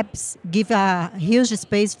 MAPS give a huge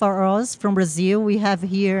space for us from Brazil. We have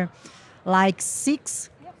here like 6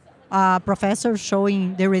 professors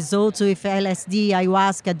showing the results with LSD,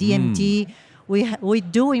 ayahuasca, DMT. We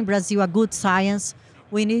do in Brazil a good science.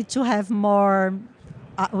 We need to have more.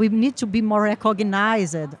 We need to be more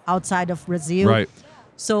recognized outside of Brazil. Right.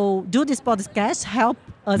 So do this podcast help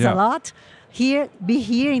us a lot. Be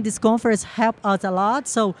here in this conference help us a lot.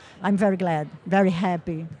 So I'm very glad, very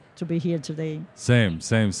happy to be here today. Same.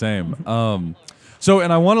 So,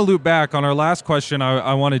 and I want to loop back on our last question.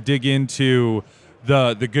 I want to dig into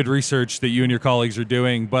the good research that you and your colleagues are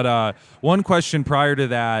doing. But one question prior to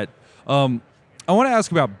that, I want to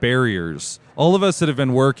ask about barriers. All of us that have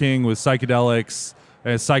been working with psychedelics,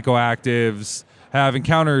 psychoactives, have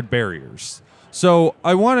encountered barriers. So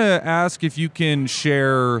I want to ask if you can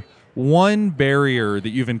share one barrier that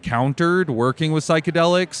you've encountered working with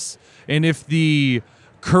psychedelics, and if the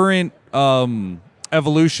current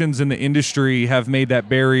evolutions in the industry have made that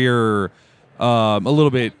barrier a little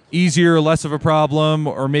bit easier, less of a problem,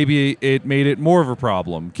 or maybe it made it more of a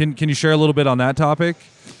problem. Can you share a little bit on that topic?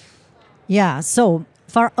 Yeah, so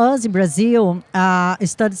for us in Brazil,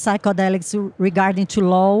 study psychedelics regarding to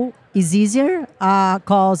law is easier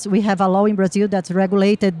because we have a law in Brazil that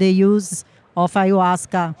regulated the use of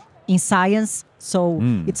ayahuasca in science. So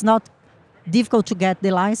it's not difficult to get the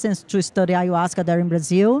license to study ayahuasca there in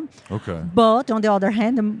Brazil. Okay. But on the other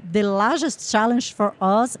hand, the largest challenge for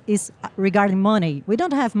us is regarding money. We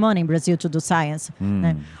don't have money in Brazil to do science.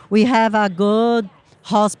 We have a good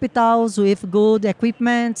hospitals with good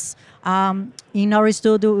equipments. In our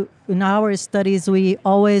studies, we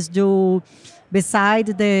always do, beside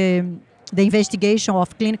the investigation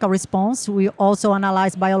of clinical response, we also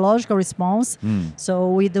analyze biological response. So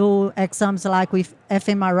we do exams like with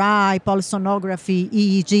fMRI, polysonography,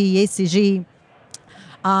 EEG, ECG.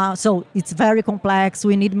 So it's very complex.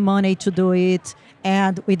 We need money to do it,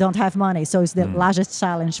 and we don't have money. So it's the largest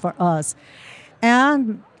challenge for us.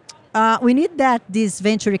 And we need that this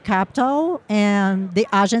venture capital and the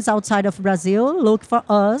agents outside of Brazil look for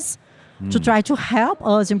us to try to help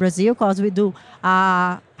us in Brazil, because we do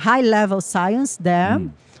high-level science there.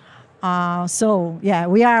 So, yeah,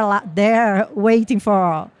 we are there waiting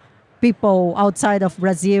for people outside of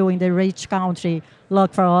Brazil in the rich country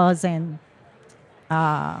look for us and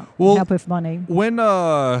help with money.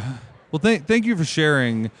 Thank you for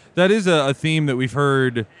sharing. That is a theme that we've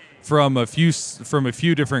heard from a few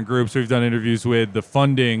different groups we've done interviews with. The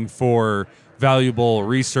funding for valuable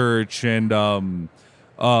research and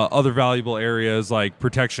other valuable areas like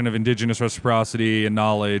protection of indigenous reciprocity and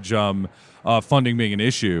knowledge, funding being an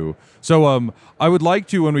issue. So I would like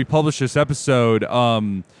to, when we publish this episode,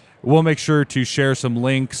 we'll make sure to share some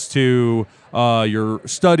links to your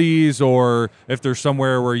studies, or if there's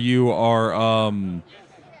somewhere where you are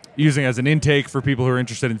using as an intake for people who are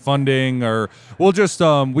interested in funding, or we'll just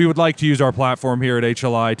we would like to use our platform here at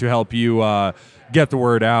HLI to help you get the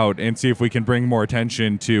word out and see if we can bring more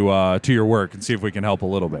attention to your work and see if we can help a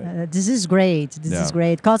little bit. This is great. This is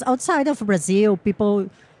great, because outside of Brazil, people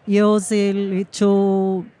use it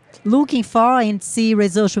to looking for and see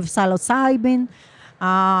results with psilocybin.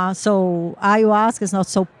 So ayahuasca is not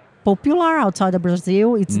so popular outside of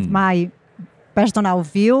Brazil. It's my personal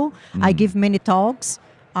view. I give many talks.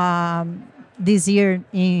 This year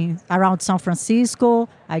around San Francisco,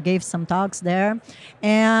 I gave some talks there,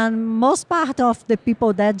 and most part of the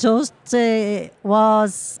people that just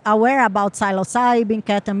was aware about psilocybin,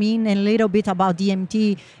 ketamine, and a little bit about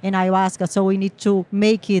DMT and ayahuasca. So we need to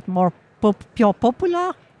make it more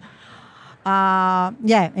popular.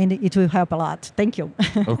 And it will help a lot. Thank you.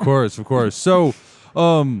 Of course. So,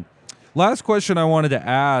 last question I wanted to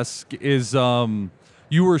ask is,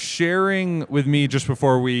 you were sharing with me just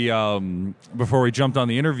before we jumped on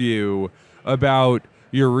the interview about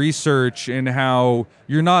your research and how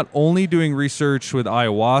you're not only doing research with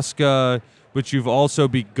ayahuasca, but you've also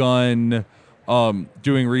begun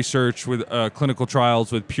doing research with clinical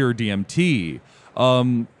trials with pure DMT.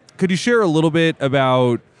 Could you share a little bit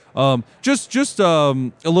about just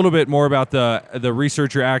a little bit more about the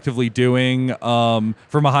research you're actively doing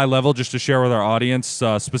from a high level, just to share with our audience,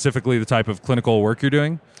 specifically the type of clinical work you're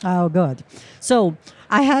doing? Oh, good. So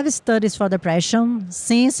I have studies for depression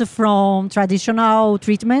since from traditional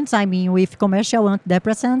treatments, with commercial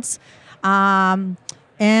antidepressants,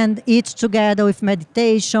 and it's together with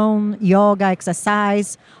meditation, yoga,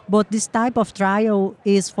 exercise. But this type of trial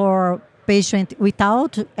is for patients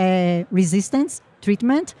without resistance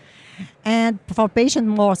treatment. And for patients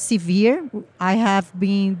more severe, I have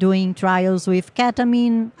been doing trials with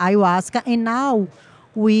ketamine, ayahuasca, and now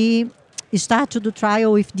we start to do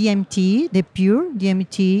trial with DMT, the pure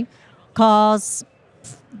DMT, because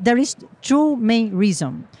there is two main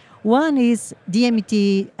reasons. One is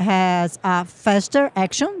DMT has a faster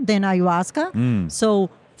action than ayahuasca. So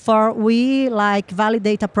we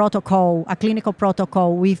validate a protocol, a clinical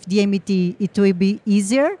protocol with DMT, it will be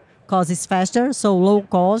easier because it's faster, so low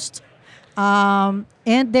cost. And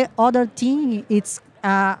the other thing, it's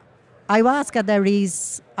ayahuasca, there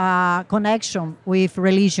is a connection with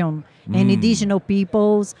religion and indigenous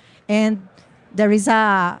peoples, and there is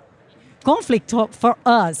a conflict for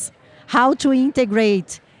us how to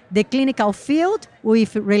integrate the clinical field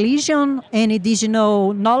with religion and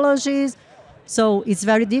indigenous knowledges. So it's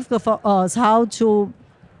very difficult for us how to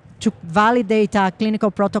validate a clinical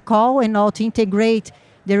protocol and not integrate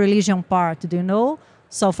the religion part,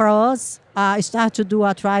 So for us, start to do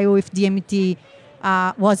a trial with DMT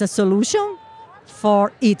was a solution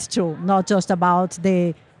for it too, not just about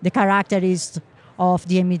the characteristics of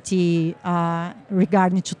DMT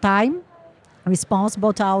regarding to time response,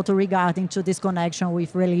 but also regarding to this connection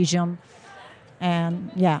with religion.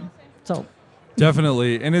 And so.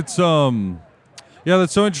 Definitely. And it's,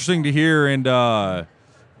 that's so interesting to hear. And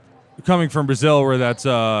coming from Brazil, where that's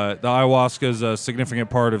the ayahuasca is a significant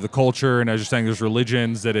part of the culture, and as you're saying, there's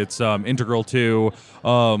religions that it's integral to.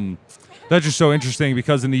 That's just so interesting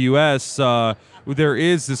because in the U.S., there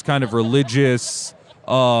is this kind of religious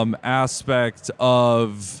aspect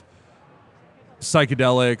of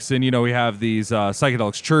psychedelics, and we have these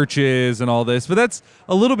psychedelics churches and all this, but that's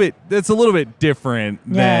a little bit different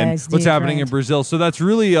than what's happening in Brazil. So that's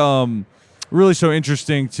really really so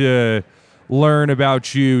interesting to learn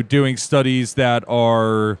about you doing studies that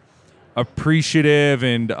are appreciative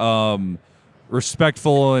and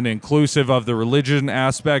respectful and inclusive of the religion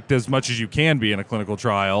aspect as much as you can be in a clinical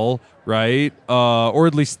trial, right? Or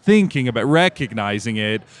at least thinking about recognizing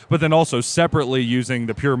it, but then also separately using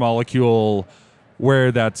the pure molecule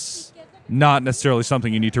where that's not necessarily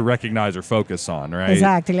something you need to recognize or focus on, right?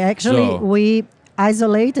 Exactly. Actually, we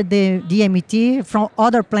isolated the DMT from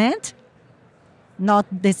other plant, not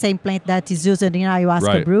the same plant that is used in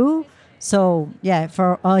ayahuasca brew. So,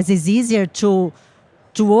 for us, it's easier to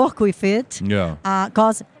work with it. Yeah.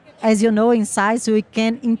 Because, as you know, in science, we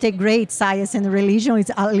can integrate science and religion.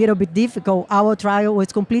 It's a little bit difficult. Our trial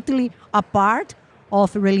was completely apart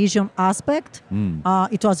of religion aspect.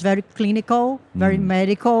 It was very clinical, very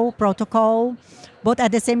medical protocol. But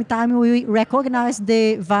at the same time, we recognize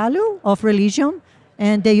the value of religion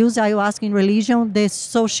and they use ayahuasca in religion, the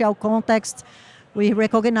social context. We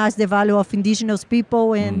recognize the value of indigenous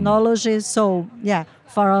people and knowledge. So,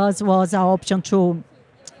 for us was an option to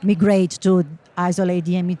migrate to isolate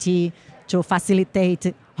DMT to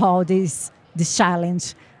facilitate all this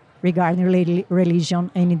challenge regarding religion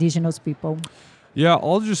and indigenous people. Yeah,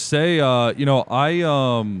 I'll just say, I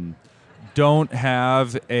don't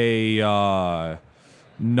have a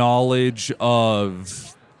knowledge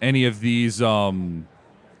of any of these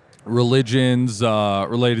religions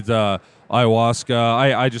related to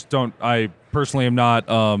ayahuasca. I just don't. I personally am not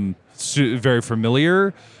very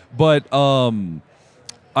familiar, but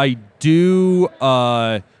I do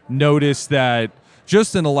notice that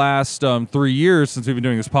just in the last 3 years since we've been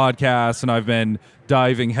doing this podcast, and I've been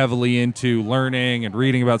diving heavily into learning and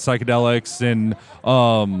reading about psychedelics and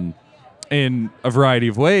in a variety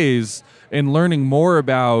of ways, and learning more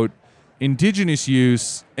about indigenous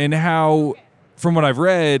use and how, from what I've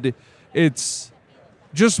read, it's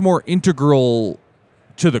just more integral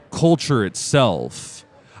to the culture itself.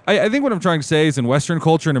 I think what I'm trying to say is in Western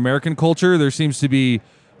culture and American culture, there seems to be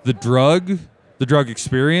the drug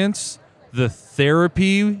experience, the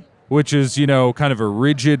therapy, which is, kind of a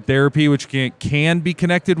rigid therapy, which can be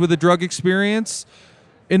connected with a drug experience.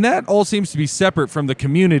 And that all seems to be separate from the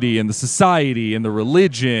community and the society and the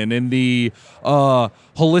religion and the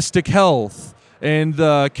holistic health and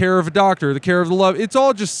the care of a doctor, the care of the love. It's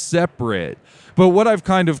all just separate. But what I've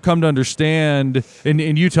kind of come to understand,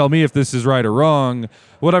 and you tell me if this is right or wrong,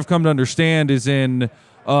 what I've come to understand is in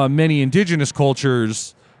many indigenous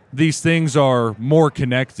cultures, these things are more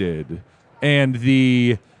connected. And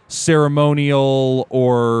the ceremonial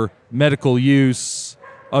or medical use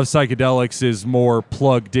of psychedelics is more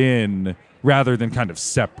plugged in rather than kind of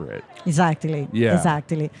separate. Exactly. Yeah.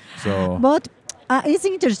 Exactly. So, but it's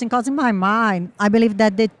interesting because in my mind, I believe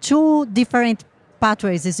that the two different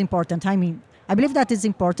pathways is important. I mean, I believe that is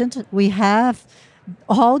important. We have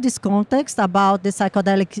all this context about the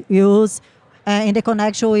psychedelic use and the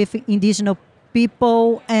connection with indigenous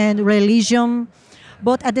people and religion.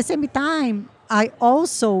 But at the same time, I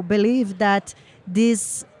also believe that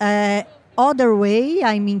this other way,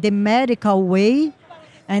 I mean the medical way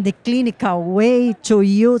and the clinical way to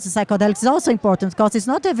use psychedelics is also important because it's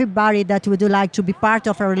not everybody that would like to be part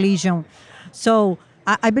of a religion. So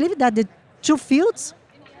I believe that the two fields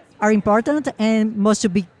are important and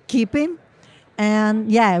must be keeping. And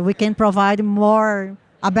we can provide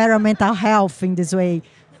a better mental health in this way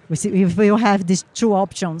if we have these two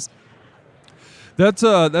options. That's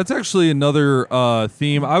actually another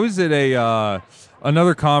theme. I was at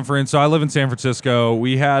another conference. So I live in San Francisco.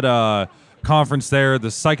 We had a conference there, the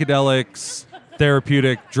Psychedelics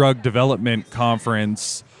Therapeutic Drug Development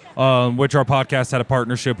Conference, which our podcast had a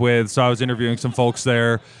partnership with. So I was interviewing some folks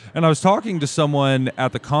there, and I was talking to someone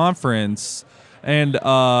at the conference, and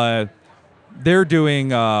they're doing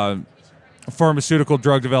pharmaceutical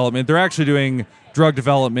drug development. They're actually doing drug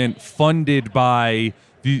development funded by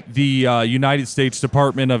the United States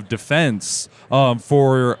Department of Defense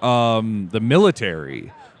for the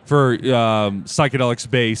military for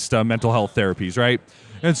psychedelics-based mental health therapies, right?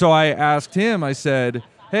 And so I asked him, I said,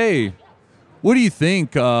 hey, what do you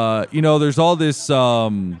think? There's all this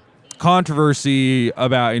controversy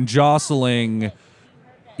about and jostling,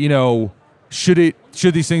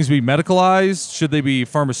 should these things be medicalized? Should they be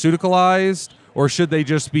pharmaceuticalized? Or should they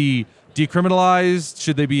just be decriminalized?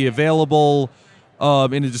 Should they be available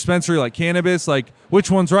in a dispensary like cannabis? Like,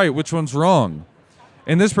 which one's right? Which one's wrong?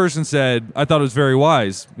 And this person said, I thought it was very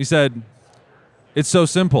wise. He said, it's so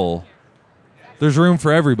simple. There's room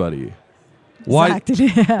for everybody. Exactly.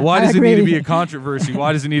 Why I does it need to agree. be a controversy?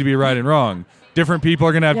 Why does it need to be right and wrong? Different people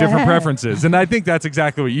are going to have different preferences. And I think that's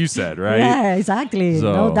exactly what you said, right? Yeah, exactly.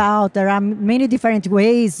 So- No doubt. There are many different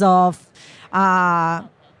ways of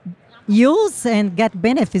use and get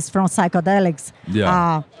benefits from psychedelics.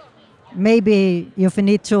 Yeah. Maybe if you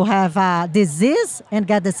need to have a disease and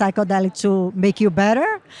get the psychedelic to make you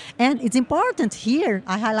better. And it's important here,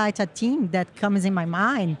 I highlight a theme that comes in my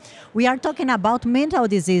mind. We are talking about mental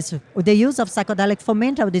disease, the use of psychedelic for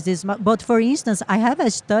mental disease. But for instance, I have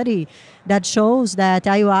a study that shows that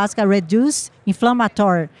ayahuasca reduces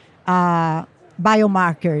inflammatory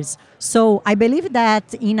biomarkers. So I believe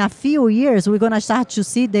that in a few years, we're going to start to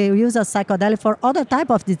see the use of psychedelic for other type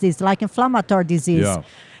of disease, like inflammatory disease. Yeah.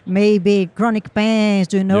 Maybe chronic pains,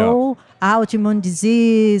 autoimmune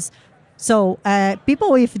disease. So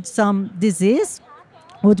people with some disease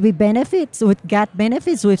would get benefits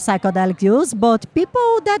with psychedelic use, but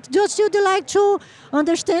people that just would like to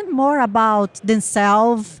understand more about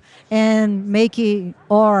themselves and make it,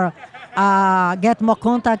 or get more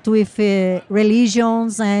contact with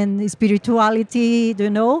religions and spirituality,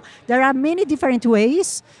 there are many different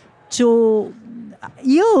ways to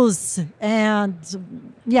use and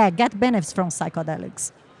get benefits from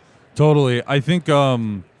psychedelics. Totally. I think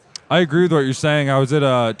I agree with what you're saying. I was at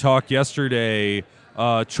a talk yesterday,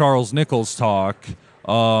 Charles Nichols' talk,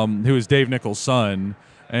 who is Dave Nichols' son.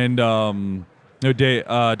 And Dr.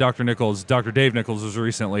 Dave Nichols was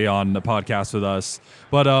recently on the podcast with us.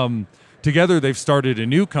 But together they've started a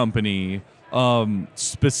new company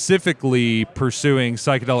specifically pursuing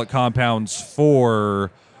psychedelic compounds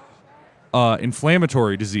for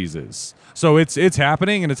inflammatory diseases. So it's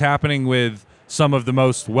happening, and it's happening with some of the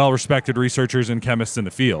most well-respected researchers and chemists in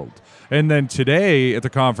the field. And then today at the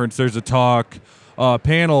conference, there's a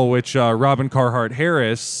panel which Robin Carhart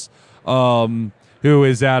Harris, who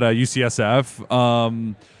is at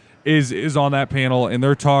UCSF, is on that panel, and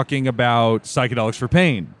they're talking about psychedelics for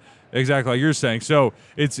pain, exactly like you're saying. So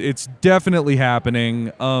it's definitely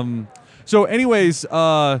happening. So anyways,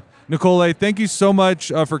 Nicole, thank you so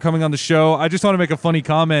much for coming on the show. I just want to make a funny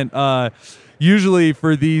comment. Usually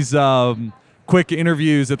for these quick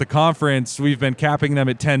interviews at the conference, we've been capping them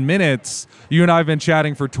at 10 minutes. You and I have been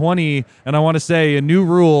chatting for 20, and I want to say a new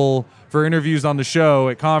rule for interviews on the show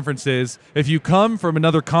at conferences: if you come from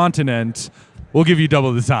another continent, we'll give you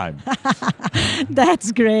double the time.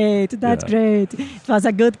 That's great. That's great. It was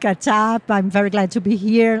a good catch up. I'm very glad to be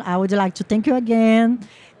here. I would like to thank you again,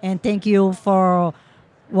 and thank you for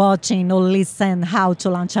watching or listen how to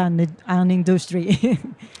launch an industry.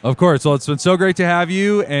 Of course. Well, it's been so great to have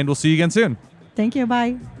you, and we'll see you again soon. Thank you.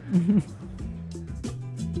 Bye.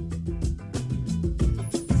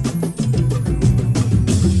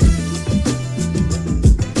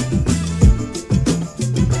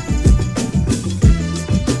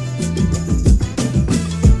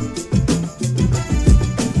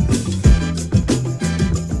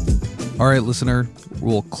 All right, listener,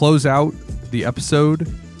 we'll close out the episode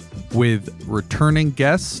with returning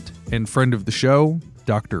guest and friend of the show,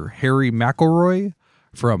 Dr. Harry McElroy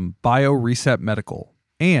from BioReset Medical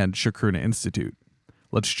and Chacruna Institute.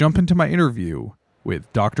 Let's jump into my interview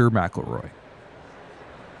with Dr. McElroy.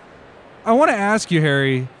 I want to ask you,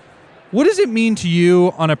 Harry, what does it mean to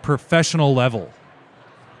you on a professional level?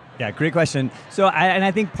 Yeah, great question. So,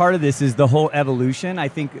 I think part of this is the whole evolution. I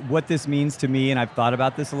think what this means to me, and I've thought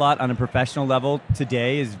about this a lot on a professional level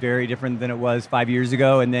today, is very different than it was 5 years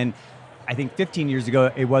ago. And then I think 15 years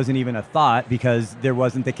ago, it wasn't even a thought because there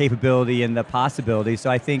wasn't the capability and the possibility.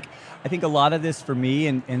 So I think a lot of this for me,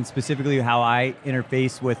 and specifically how I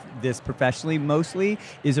interface with this professionally mostly,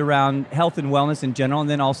 is around health and wellness in general, and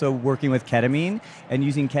then also working with ketamine and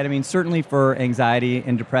using ketamine certainly for anxiety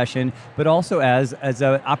and depression, but also as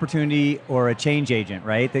an opportunity or a change agent,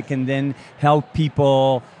 right? That can then help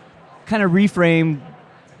people kind of reframe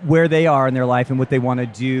where they are in their life and what they want to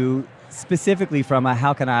do, specifically from a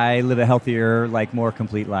how can I live a healthier, more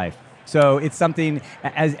complete life. So it's something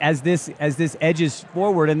as this edges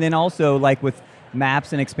forward, and then also with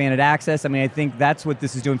maps and expanded access. I mean, I think that's what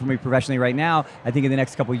this is doing for me professionally right now. I think in the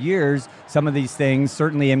next couple of years, some of these things,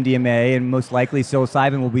 certainly MDMA and most likely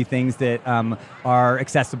psilocybin, will be things that are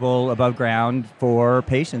accessible above ground for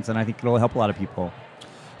patients, and I think it'll help a lot of people.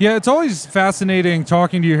 Yeah, it's always fascinating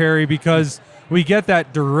talking to you, Harry, because we get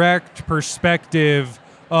that direct perspective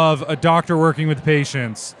of a doctor working with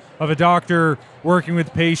patients, of a doctor working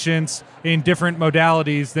with patients in different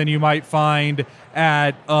modalities than you might find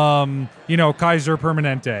at Kaiser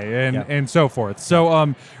Permanente and so forth.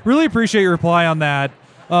 So really appreciate your reply on that.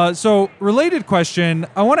 So related question,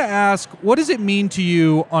 I want to ask, what does it mean to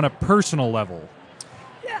you on a personal level?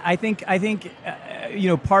 Yeah, I think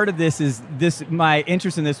part of this is my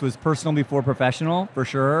interest in this was personal before professional, for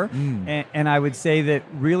sure. And I would say that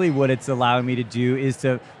really what it's allowing me to do is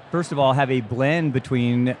to, first of all, have a blend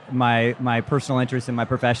between my personal interests and my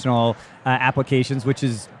professional applications, which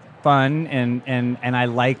is fun, and I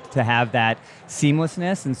like to have that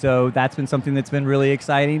seamlessness, and so that's been something that's been really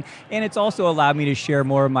exciting. And it's also allowed me to share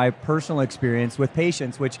more of my personal experience with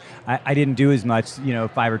patients, which I didn't do as much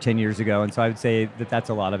 5 or 10 years ago, and so I would say that that's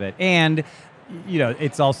a lot of it. And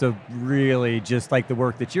it's also really just like the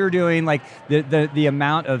work that you're doing, like the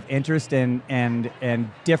amount of interest and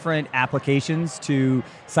different applications to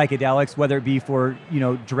psychedelics, whether it be for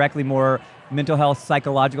directly more mental health,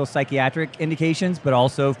 psychological, psychiatric indications, but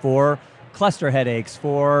also for cluster headaches,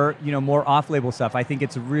 for more off-label stuff. I think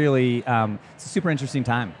it's really it's a super interesting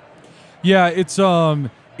time. Yeah,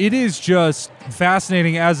 it is just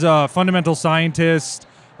fascinating as a fundamental scientist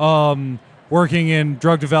working in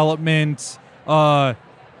drug development.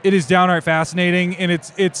 It is downright fascinating, and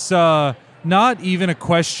it's not even a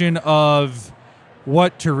question of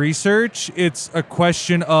what to research. It's a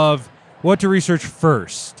question of what to research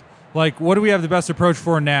first. Like, what do we have the best approach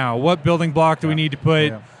for now? What building block do we need to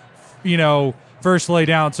put, first lay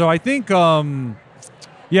down? So I think,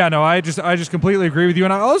 I just completely agree with you.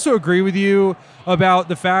 And I also agree with you about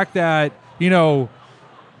the fact that,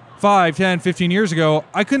 5, 10, 15 years ago,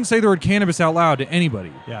 I couldn't say the word cannabis out loud to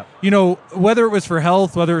anybody. Yeah. Whether it was for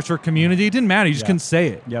health, whether it's for community, it didn't matter. You just couldn't say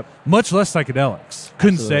it. Yep. Much less psychedelics.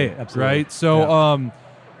 Couldn't say it. Absolutely. Right? So,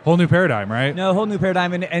 whole new paradigm, right? No, whole new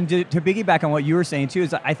paradigm. And to piggyback on what you were saying, too,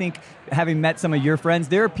 is I think having met some of your friends,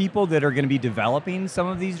 there are people that are going to be developing some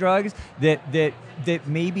of these drugs that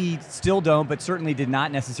maybe still don't, but certainly did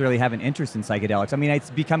not necessarily have an interest in psychedelics. I mean, it's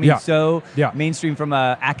becoming so mainstream from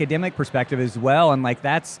an academic perspective as well. And like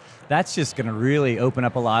that's just going to really open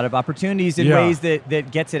up a lot of opportunities in ways that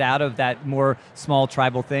gets it out of that more small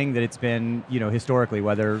tribal thing that it's been, historically,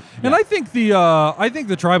 whether... And I think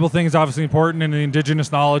the tribal thing is obviously important, and the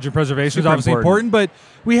indigenous knowledge and preservation is obviously important, but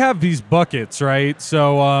we have these buckets, right?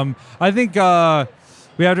 So I think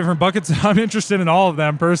we have different buckets. I'm interested in all of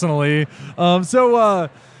them personally. To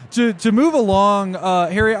move along,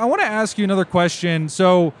 Harry, I want to ask you another question.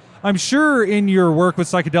 So I'm sure in your work with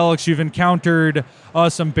psychedelics, you've encountered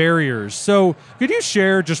some barriers. So could you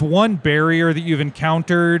share just one barrier that you've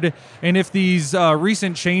encountered, and if these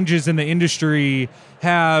recent changes in the industry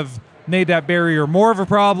have made that barrier more of a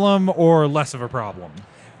problem or less of a problem?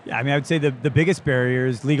 Yeah, I mean, I would say the biggest barrier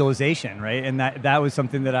is legalization, right? And that was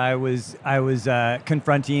something that I was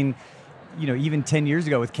confronting, even 10 years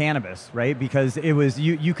ago with cannabis, right? Because it was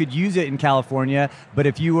you could use it in California, but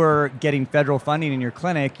if you were getting federal funding in your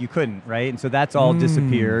clinic, you couldn't, right? And so that's all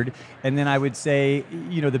disappeared. And then I would say,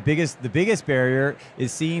 the biggest barrier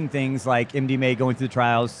is seeing things like MDMA going through the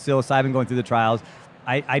trials, psilocybin going through the trials.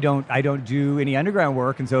 I don't do any underground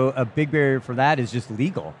work, and so a big barrier for that is just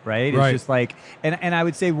legal, right? It's just like, and I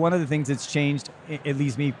would say one of the things that's changed, at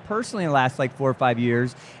least me personally, in the last 4 or 5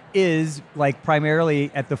 years, is like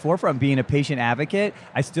primarily at the forefront being a patient advocate.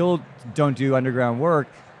 I still don't do underground work,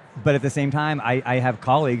 but at the same time, I have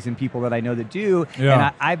colleagues and people that I know that do,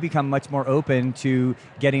 and I've become much more open to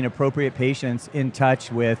getting appropriate patients in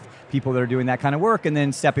touch with people that are doing that kind of work, and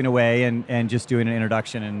then stepping away and just doing an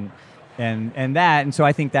introduction and so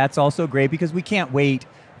I think that's also great, because we can't wait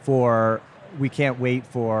for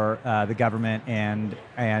the government and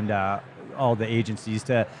all the agencies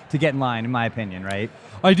to get in line, in my opinion, right?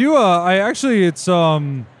 I do.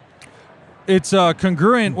 It's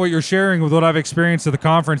congruent what you're sharing with what I've experienced at the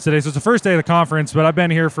conference today. So it's the first day of the conference, but I've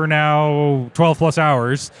been here for now 12 plus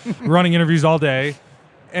hours, running interviews all day,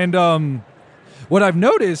 and what I've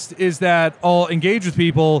noticed is that I'll engage with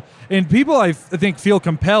people, and people I think feel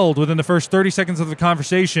compelled within the first 30 seconds of the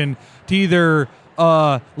conversation to either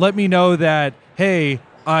let me know that, hey,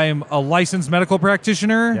 I'm a licensed medical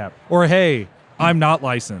practitioner, or hey, I'm not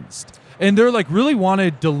licensed. And they're like really want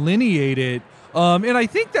to delineate it. And I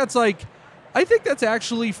think that's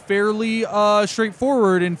actually fairly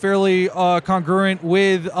straightforward and fairly congruent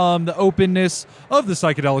with the openness of the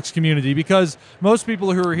psychedelics community, because most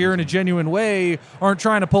people who are here in a genuine way aren't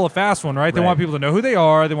trying to pull a fast one, right? They want people to know who they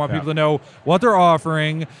are. They want people to know what they're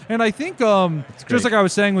offering. And I think just like I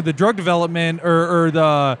was saying with the drug development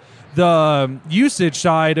or the usage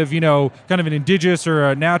side of, kind of an indigenous or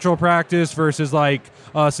a natural practice versus like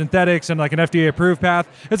synthetics and like an FDA approved path,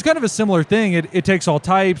 it's kind of a similar thing. It takes all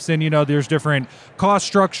types, and there's different cost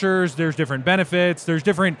structures, there's different benefits, there's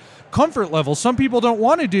different comfort levels. Some people don't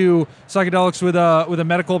want to do psychedelics with a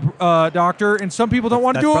medical doctor, and some people don't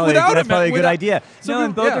want to do it without That's probably a good idea. So No,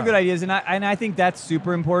 and both are good ideas, and I think that's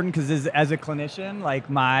super important because as a clinician, like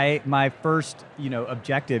my first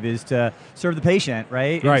objective is to serve the patient,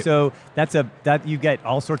 right? Right. And so that you get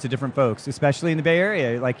all sorts of different folks, especially in the Bay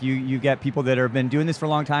Area. Like you get people that have been doing this for a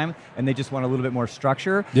long time and they just want a little bit more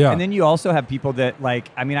structure. Yeah. And then you also have people that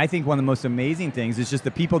I think one of the most amazing things is just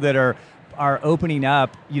the people that are opening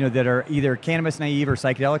up, that are either cannabis naive or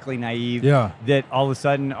psychedelically naive, that all of a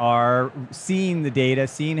sudden are seeing the data,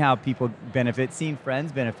 seeing how people benefit, seeing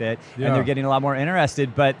friends benefit, and they're getting a lot more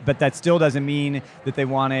interested. But that still doesn't mean that they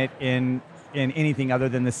want it in anything other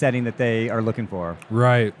than the setting that they are looking for.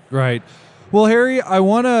 Right. Well, Harry, I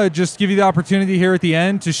want to just give you the opportunity here at the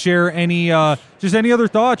end to share any other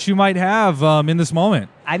thoughts you might have in this moment.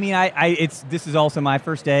 I mean, this is also my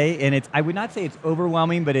first day, and I would not say it's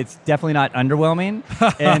overwhelming, but it's definitely not underwhelming.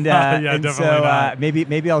 And and definitely so not.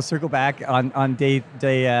 maybe I'll circle back on day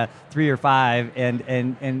 3 or 5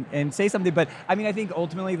 and say something. But I mean, I think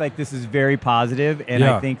ultimately, like, this is very positive, and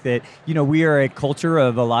I think that we are a culture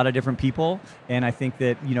of a lot of different people, and I think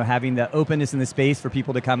that having the openness in the space for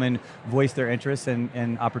people to come and voice their interests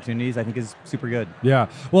and opportunities, I think is super good. Yeah.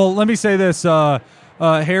 Well, let me say this.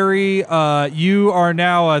 Harry, you are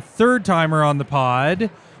now a third timer on the pod.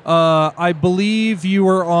 I believe you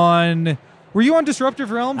were on. Were you on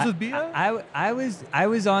Disruptive Realms with Bia? I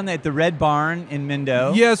was on at the Red Barn in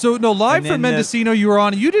Mendo. Yeah. So no, live from Mendocino, you were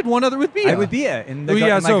on. You did one other with Bia. With Bia in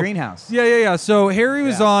my greenhouse. Yeah. So Harry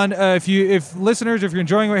was on. If listeners, if you're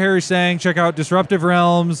enjoying what Harry's saying, check out Disruptive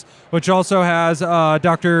Realms, which also has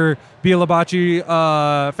Dr. Bia Labachi,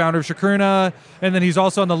 founder of Shakruna, and then he's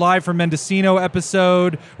also on the Live from Mendocino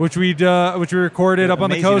episode, which we recorded up on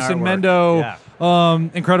the coast in Mendo. Yeah.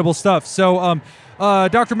 Incredible stuff. So,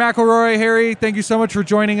 Dr. McElroy, Harry, thank you so much for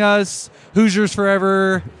joining us. Hoosiers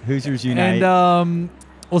forever. Hoosiers unite. And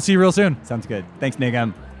we'll see you real soon. Sounds good. Thanks,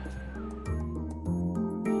 Nigam.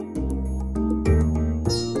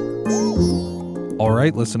 All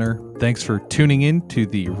right, listener, thanks for tuning in to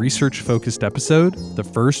the research-focused episode, the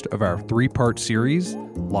first of our 3-part series,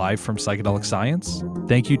 live from Psychedelic Science.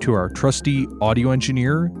 Thank you to our trusty audio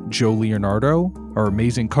engineer, Joe Leonardo, our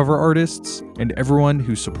amazing cover artists, and everyone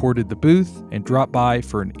who supported the booth and dropped by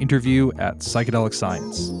for an interview at Psychedelic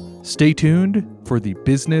Science. Stay tuned for the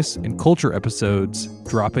business and culture episodes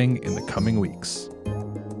dropping in the coming weeks.